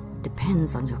legacy,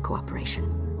 depends on your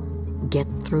cooperation. Get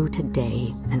through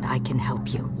today, and I can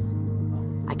help you.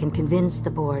 I can convince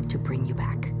the board to bring you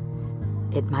back.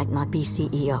 It might not be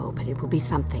CEO, but it will be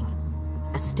something.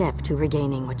 A step to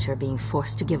regaining what you're being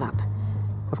forced to give up.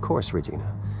 Of course,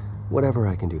 Regina. Whatever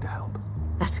I can do to help.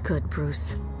 That's good,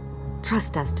 Bruce.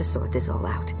 Trust us to sort this all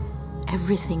out.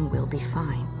 Everything will be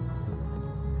fine.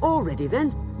 Already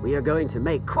then, we are going to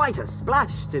make quite a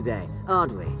splash today,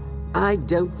 aren't we? I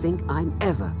don't think I'm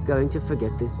ever going to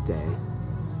forget this day.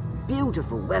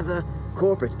 Beautiful weather,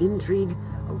 corporate intrigue,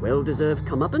 a well-deserved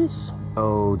comeuppance.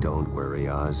 Oh, don't worry,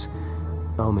 Oz.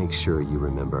 I'll make sure you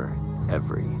remember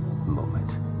every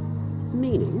moment.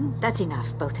 Meaning? That's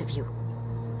enough, both of you.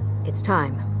 It's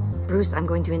time. Bruce, I'm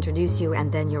going to introduce you,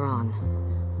 and then you're on.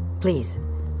 Please,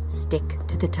 stick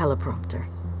to the teleprompter.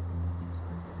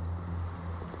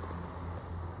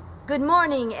 Good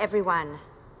morning, everyone,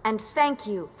 and thank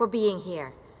you for being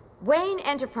here. Wayne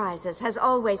Enterprises has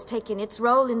always taken its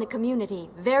role in the community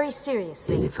very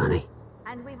seriously. Isn't it funny?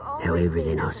 How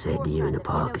everything I said to you in the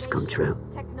park has come true.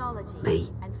 Me,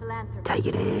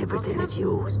 taking everything that's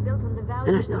yours.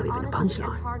 And that's not even a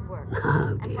punchline.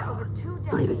 No, dear.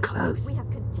 Not even close.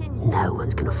 No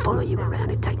one's gonna follow you around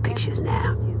and take pictures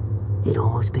now. It'd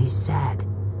almost be sad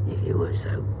if you were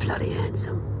so bloody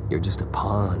handsome. You're just a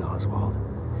pawn, Oswald.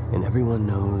 And everyone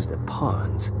knows that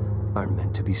pawns aren't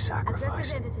meant to be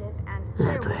sacrificed.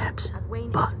 Perhaps.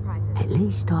 But at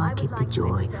least I get the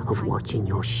joy of watching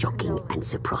your shocking and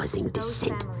surprising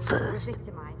descent first.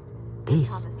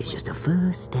 This is just a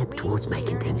first step towards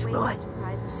making things right.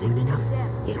 Soon enough,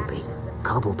 it'll be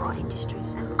Cobblepot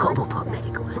Industries, Cobblepot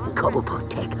Medical, and Cobblepot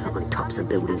Tech on tops of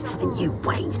buildings, and you,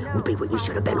 Waynes, will be what you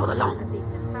should have been all along.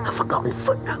 A forgotten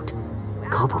footnote.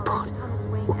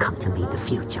 Cobblepot will come to mean the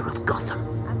future of Gotham.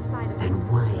 And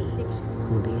Wayne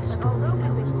will be a story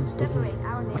no one wants to hear.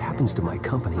 What happens to my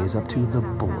company is up to the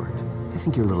board. I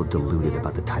think you're a little deluded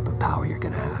about the type of power you're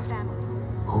gonna have.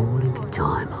 All in good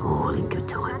time, all in good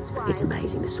time. It's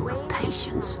amazing the sort of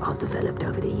patience I've developed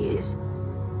over the years.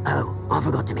 Oh, I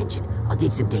forgot to mention, I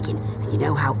did some digging, and you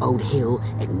know how old Hill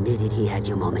admitted he had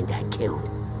your mom and dad killed?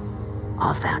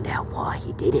 I found out why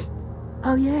he did it.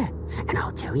 Oh yeah, and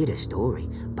I'll tell you the story,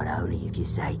 but only if you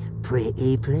say,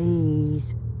 pretty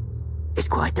please. It's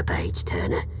quite the page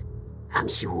turner. I'm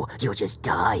sure you're just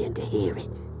dying to hear it.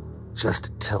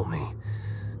 Just tell me.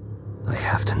 I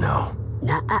have to know.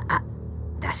 Nah,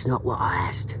 that's not what I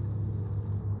asked.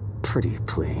 Pretty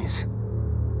please.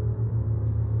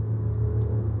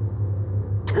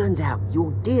 Turns out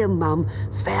your dear mum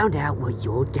found out what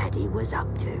your daddy was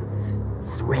up to.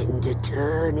 Threatened to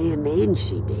turn him in,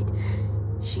 she did.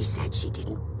 She said she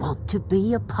didn't want to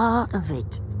be a part of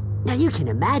it. Now you can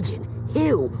imagine,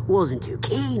 Hill wasn't too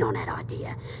keen on that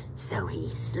idea, so he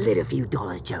slid a few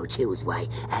dollars Joe Chill's way,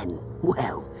 and,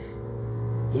 well,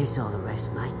 you saw the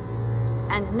rest, mate.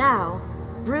 And now,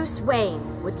 Bruce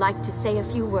Wayne would like to say a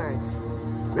few words.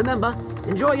 Remember,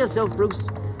 enjoy yourself, Bruce.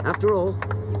 After all,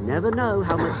 you never know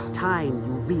how much time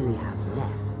you really have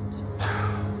left.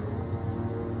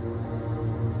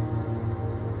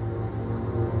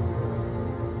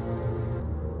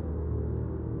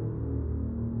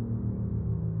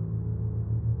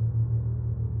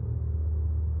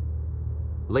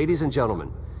 Ladies and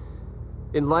gentlemen,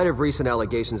 in light of recent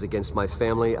allegations against my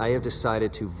family, I have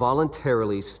decided to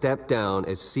voluntarily step down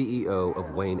as CEO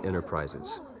of Wayne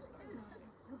Enterprises.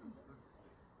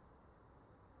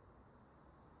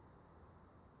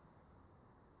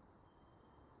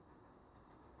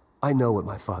 I know what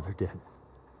my father did.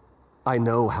 I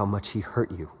know how much he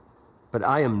hurt you, but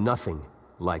I am nothing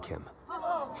like him.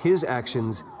 His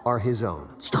actions are his own.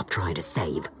 Stop trying to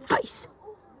save face.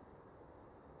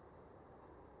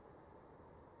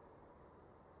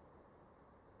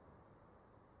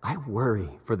 I worry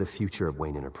for the future of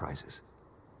Wayne Enterprises.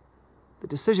 The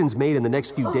decisions made in the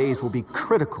next few days will be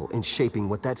critical in shaping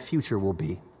what that future will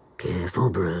be. Careful,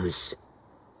 Bruce.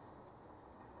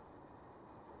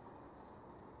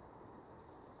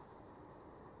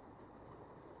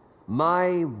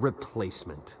 My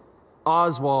replacement,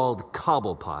 Oswald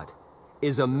Cobblepot,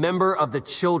 is a member of the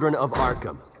Children of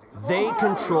Arkham. They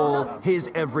control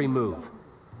his every move.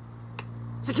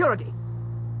 Security!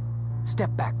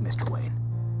 Step back, Mr. Wayne.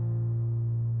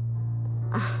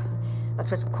 That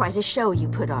was quite a show you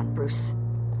put on, Bruce.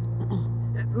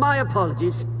 My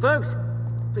apologies. Folks,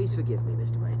 please forgive me,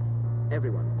 Mr. Wayne.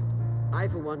 Everyone. I,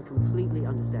 for one, completely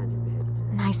understand his behavior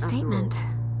today. Nice statement.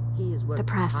 The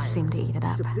press seemed to eat it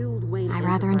up. I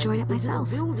rather enjoyed it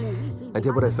myself. I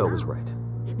did what I felt was right.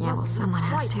 Yeah, well, someone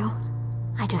has to.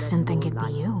 I just didn't think it'd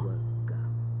be you.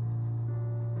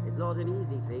 It's not an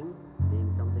easy thing,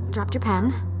 seeing something... Dropped your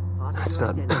pen? That's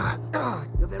not...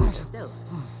 Your very self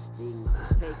being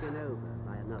taken over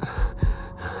by another.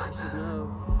 I should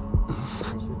know. I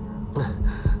should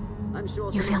know. I'm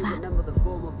sure You feel that? remember the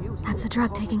former beauty. That's the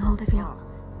drug taking hold of you.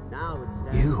 Now it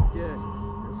stands You. dirty.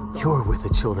 You're with the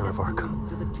Children of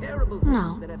Arkham.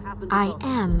 No, I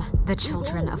am the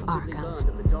Children of Arkham.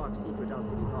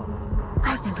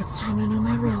 I think it's time you knew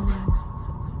my real name.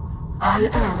 I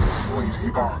am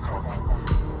Lady Arkham.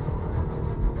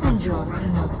 And you already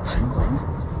know the Penguin.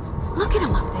 Look at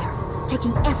him up there,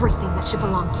 taking everything that should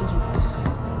belong to you.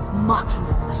 Mocking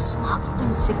you, the smug,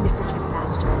 insignificant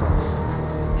bastard.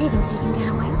 He thinks he can get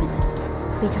away with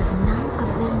it, because none of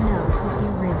them know who he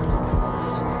really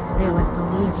is. They wouldn't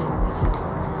believe you if you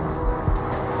told them.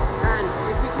 And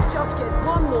if we could just get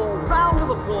one more round of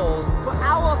applause for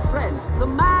our friend, the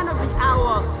man of the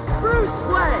hour, Bruce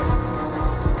Wayne!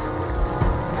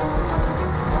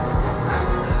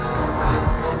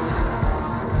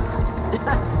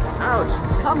 Ouch,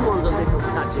 someone's a little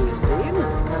touchy, it seems.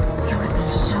 It would be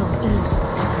so easy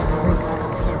to get rid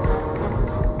of him.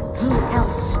 Who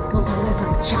else will deliver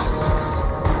justice?